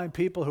we'll find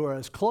people who are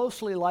as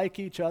closely like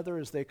each other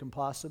as they can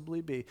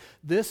possibly be.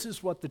 This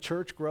is what the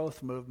church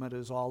growth movement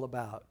is all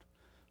about.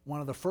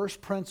 One of the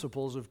first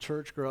principles of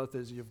church growth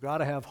is you've got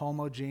to have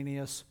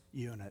homogeneous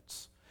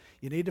units.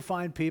 You need to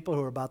find people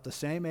who are about the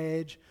same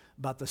age,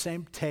 about the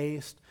same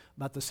taste,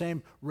 about the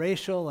same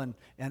racial and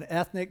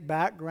ethnic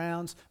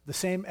backgrounds, the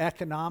same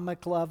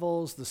economic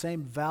levels, the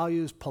same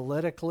values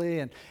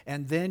politically,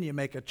 and then you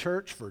make a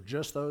church for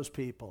just those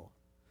people.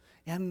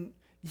 And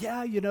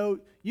yeah,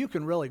 you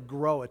can really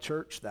grow a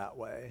church that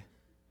way.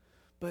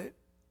 But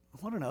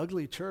what an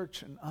ugly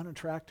church, an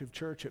unattractive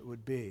church it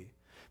would be.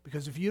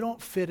 Because if you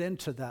don't fit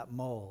into that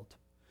mold,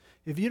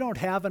 if you don't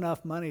have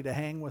enough money to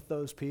hang with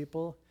those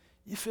people,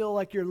 you feel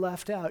like you're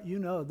left out.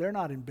 They're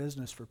not in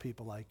business for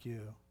people like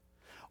you.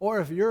 Or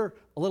if you're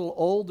a little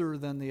older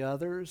than the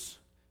others,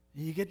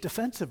 you get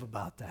defensive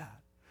about that.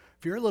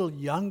 If you're a little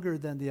younger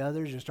than the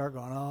others, you start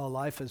going, oh,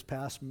 life has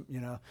passed,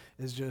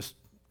 is just,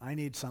 I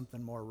need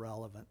something more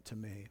relevant to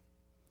me.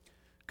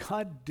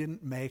 God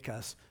didn't make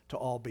us to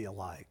all be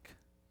alike.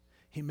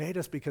 He made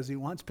us because he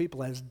wants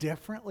people as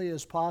differently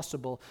as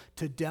possible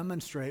to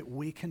demonstrate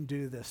we can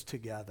do this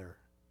together.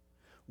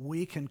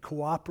 We can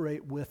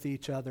cooperate with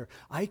each other.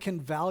 I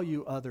can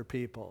value other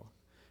people.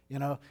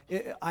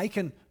 I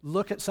can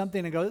look at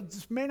something and go,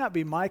 this may not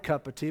be my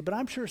cup of tea, but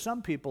I'm sure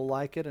some people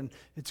like it and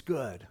it's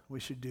good. We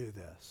should do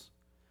this.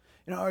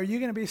 Are you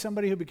going to be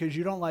somebody who, because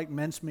you don't like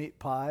mincemeat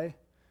pie,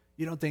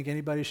 you don't think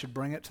anybody should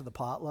bring it to the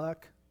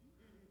potluck?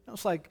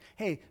 It's like,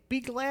 hey, be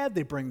glad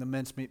they bring the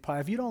mincemeat pie.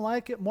 If you don't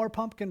like it, more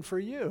pumpkin for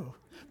you.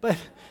 But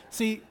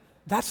see,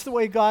 that's the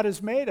way God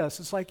has made us.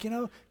 It's like,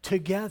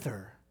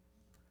 together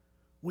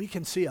we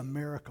can see a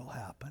miracle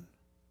happen.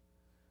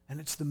 And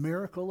it's the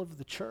miracle of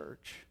the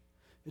church.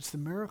 It's the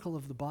miracle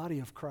of the body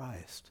of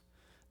Christ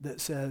that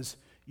says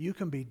you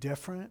can be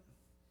different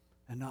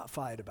and not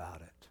fight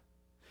about it.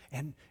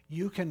 And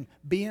you can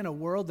be in a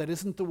world that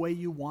isn't the way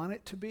you want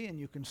it to be, and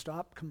you can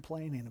stop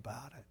complaining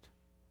about it.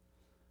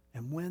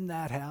 And when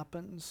that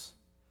happens,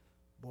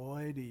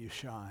 boy, do you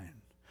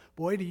shine.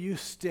 Boy, do you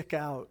stick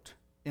out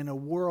in a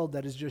world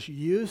that is just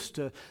used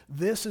to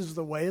this is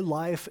the way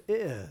life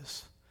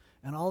is.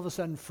 And all of a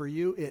sudden for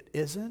you it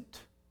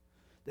isn't,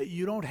 that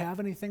you don't have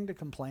anything to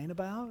complain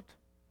about,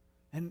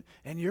 and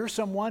you're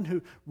someone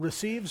who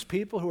receives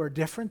people who are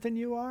different than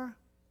you are,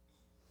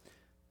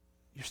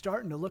 you're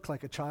starting to look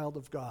like a child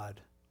of God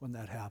when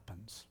that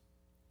happens.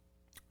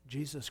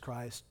 Jesus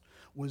Christ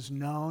was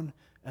known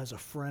as a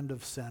friend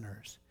of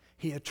sinners.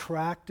 He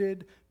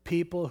attracted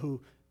people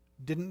who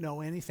didn't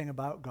know anything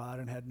about God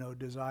and had no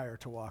desire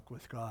to walk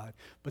with God.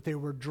 But they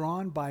were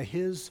drawn by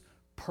his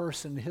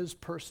person, his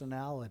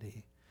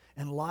personality,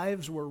 and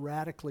lives were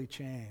radically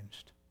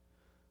changed.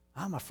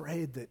 I'm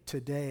afraid that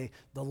today,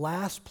 the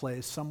last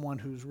place someone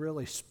who's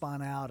really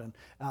spun out and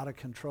out of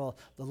control,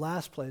 the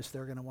last place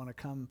they're going to want to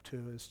come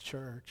to is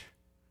church.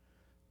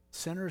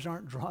 Sinners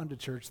aren't drawn to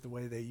church the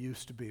way they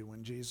used to be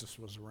when Jesus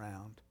was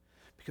around,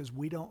 because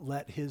we don't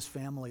let his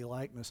family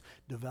likeness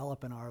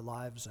develop in our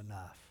lives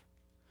enough.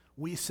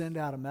 We send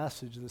out a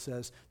message that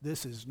says,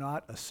 this is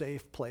not a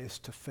safe place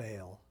to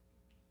fail.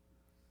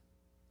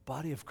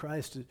 Body of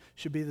Christ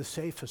should be the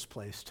safest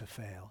place to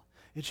fail.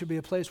 It should be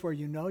a place where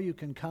you know you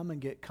can come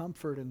and get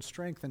comfort and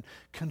strength, and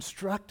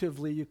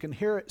constructively you can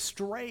hear it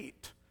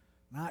straight,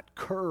 not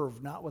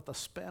curved, not with a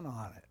spin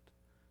on it.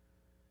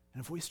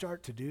 And if we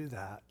start to do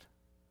that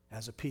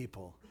as a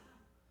people,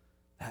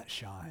 that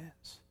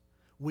shines.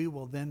 We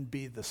will then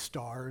be the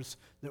stars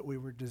that we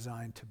were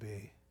designed to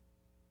be.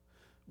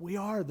 We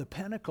are the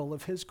pinnacle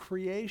of his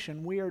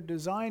creation. We are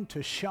designed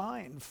to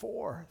shine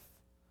forth.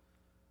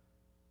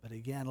 But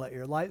again, let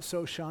your light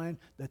so shine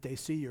that they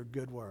see your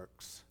good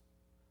works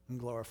and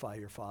glorify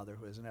your Father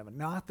who is in heaven.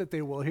 Not that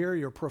they will hear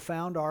your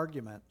profound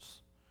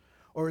arguments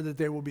or that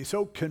they will be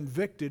so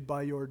convicted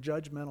by your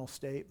judgmental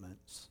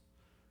statements.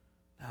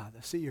 No,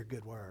 they see your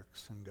good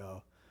works and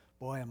go,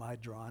 boy, am I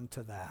drawn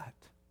to that.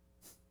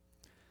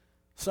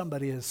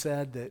 Somebody has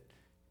said that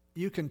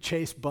you can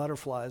chase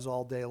butterflies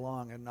all day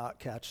long and not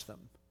catch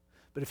them.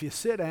 But if you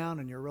sit down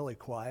and you're really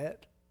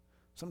quiet,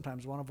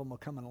 sometimes one of them will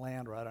come and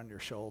land right on your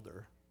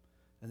shoulder.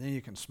 And then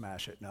you can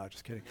smash it. No,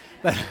 just kidding.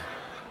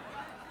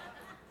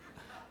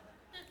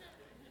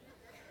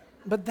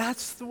 But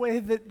that's the way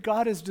that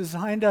God has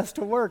designed us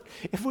to work.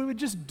 If we would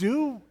just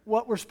do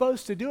what we're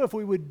supposed to do, if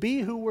we would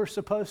be who we're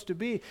supposed to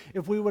be,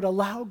 if we would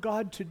allow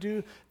God to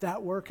do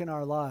that work in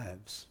our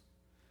lives,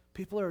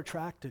 people are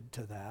attracted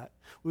to that.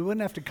 We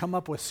wouldn't have to come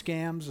up with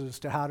scams as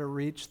to how to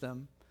reach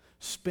them,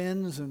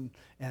 spins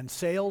and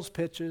sales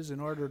pitches in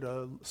order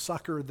to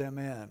sucker them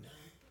in.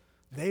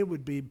 They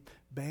would be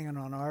banging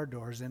on our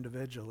doors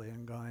individually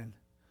and going,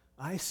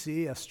 I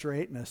see a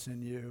straightness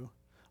in you.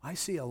 I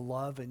see a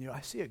love in you.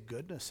 I see a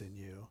goodness in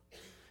you.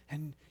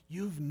 And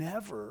you've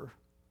never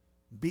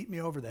beat me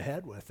over the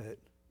head with it.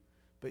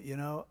 But you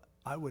know,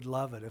 I would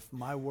love it if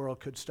my world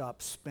could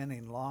stop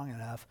spinning long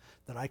enough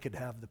that I could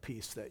have the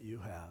peace that you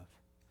have,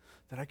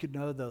 that I could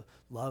know the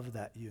love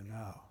that you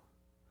know.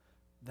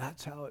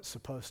 That's how it's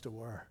supposed to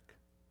work.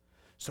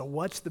 So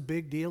what's the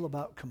big deal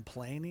about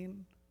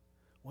complaining?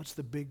 What's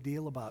the big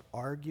deal about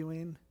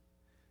arguing?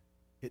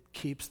 It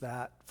keeps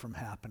that from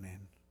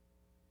happening.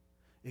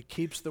 It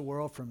keeps the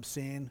world from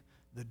seeing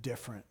the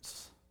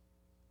difference.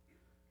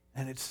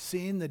 And it's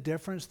seeing the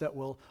difference that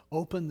will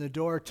open the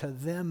door to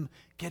them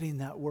getting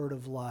that word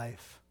of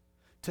life,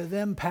 to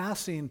them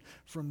passing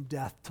from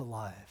death to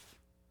life.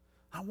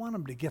 I want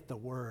them to get the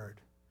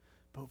word,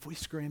 but if we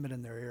scream it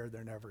in their ear,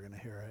 they're never going to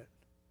hear it.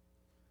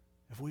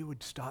 If we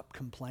would stop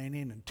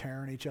complaining and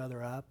tearing each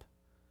other up,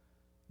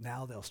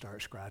 now they'll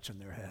start scratching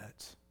their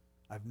heads.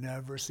 I've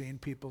never seen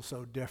people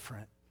so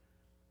different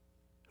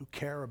who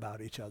care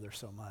about each other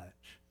so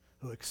much,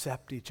 who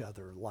accept each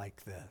other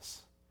like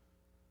this.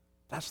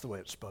 That's the way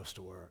it's supposed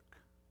to work.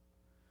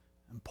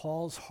 And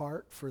Paul's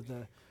heart for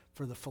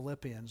the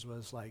Philippians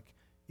was like,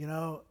 you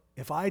know,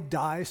 if I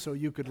die so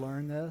you could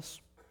learn this,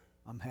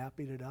 I'm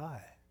happy to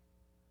die.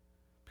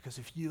 Because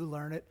if you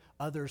learn it,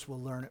 others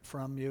will learn it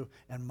from you,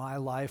 and my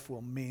life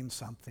will mean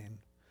something.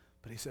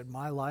 But he said,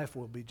 my life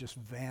will be just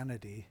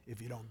vanity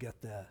if you don't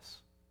get this.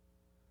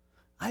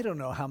 I don't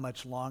know how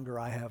much longer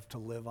I have to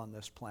live on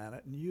this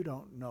planet, and you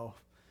don't know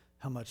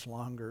how much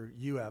longer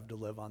you have to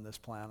live on this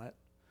planet.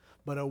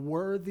 But a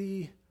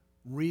worthy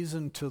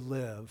reason to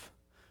live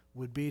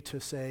would be to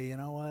say, you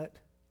know what?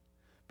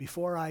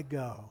 Before I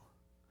go,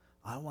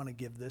 I want to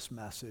give this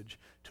message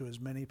to as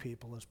many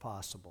people as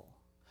possible.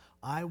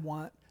 I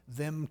want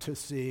them to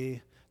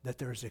see that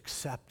there's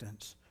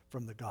acceptance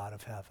from the God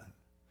of heaven,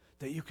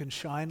 that you can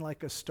shine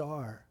like a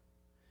star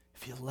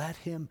if you let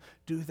him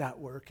do that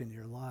work in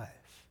your life.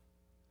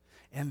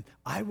 And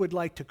I would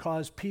like to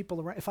cause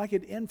people around, if I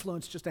could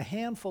influence just a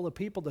handful of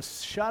people to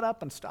shut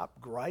up and stop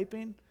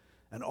griping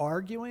and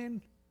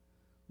arguing,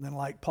 then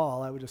like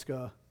Paul, I would just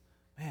go,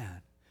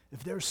 man,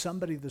 if there's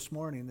somebody this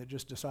morning that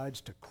just decides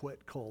to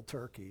quit cold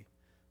turkey,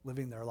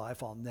 living their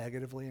life all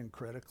negatively and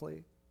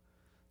critically,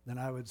 then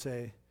I would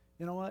say,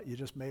 you know what? You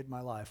just made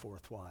my life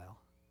worthwhile.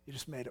 You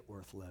just made it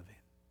worth living.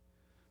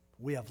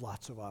 We have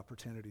lots of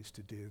opportunities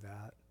to do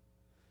that.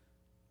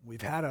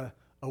 We've had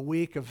a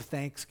week of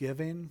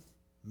Thanksgiving,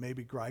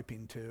 maybe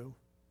griping too.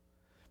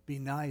 Be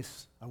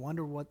nice. I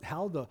wonder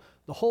how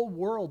the whole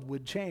world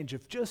would change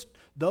if just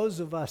those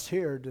of us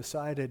here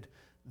decided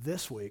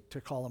this week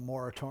to call a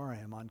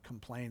moratorium on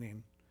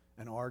complaining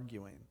and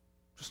arguing.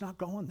 Just not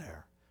going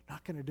there.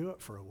 Not going to do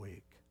it for a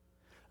week.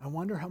 I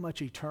wonder how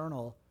much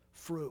eternal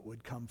fruit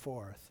would come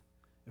forth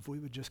if we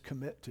would just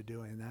commit to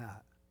doing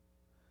that.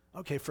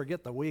 Okay,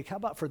 forget the week. How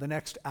about for the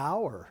next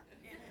hour?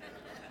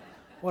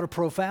 What a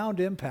profound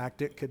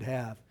impact it could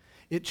have.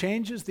 It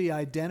changes the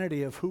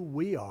identity of who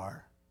we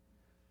are,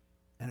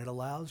 and it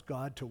allows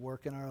God to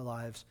work in our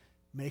lives,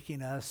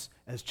 making us,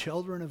 as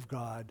children of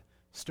God,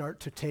 start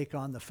to take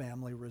on the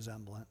family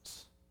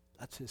resemblance.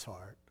 That's his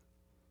heart.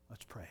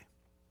 Let's pray.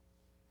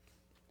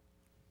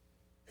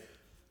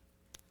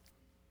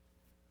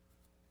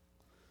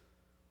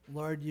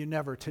 Lord, you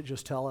never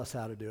just tell us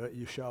how to do it,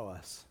 you show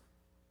us.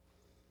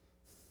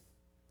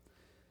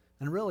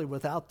 And really,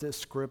 without this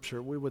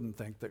scripture, we wouldn't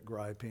think that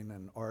griping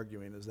and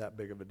arguing is that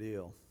big of a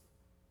deal.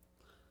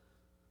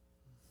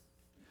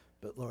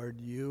 But Lord,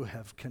 you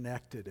have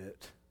connected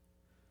it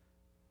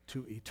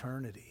to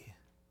eternity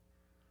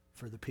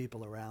for the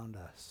people around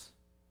us.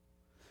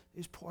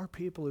 These poor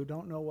people who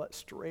don't know what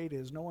straight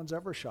is, no one's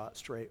ever shot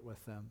straight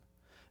with them.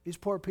 These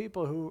poor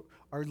people who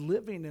are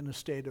living in a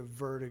state of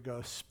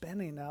vertigo,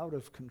 spinning out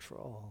of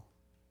control,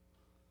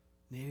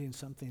 needing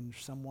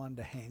someone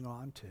to hang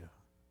on to.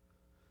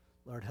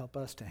 Lord, help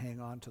us to hang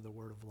on to the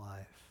word of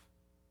life.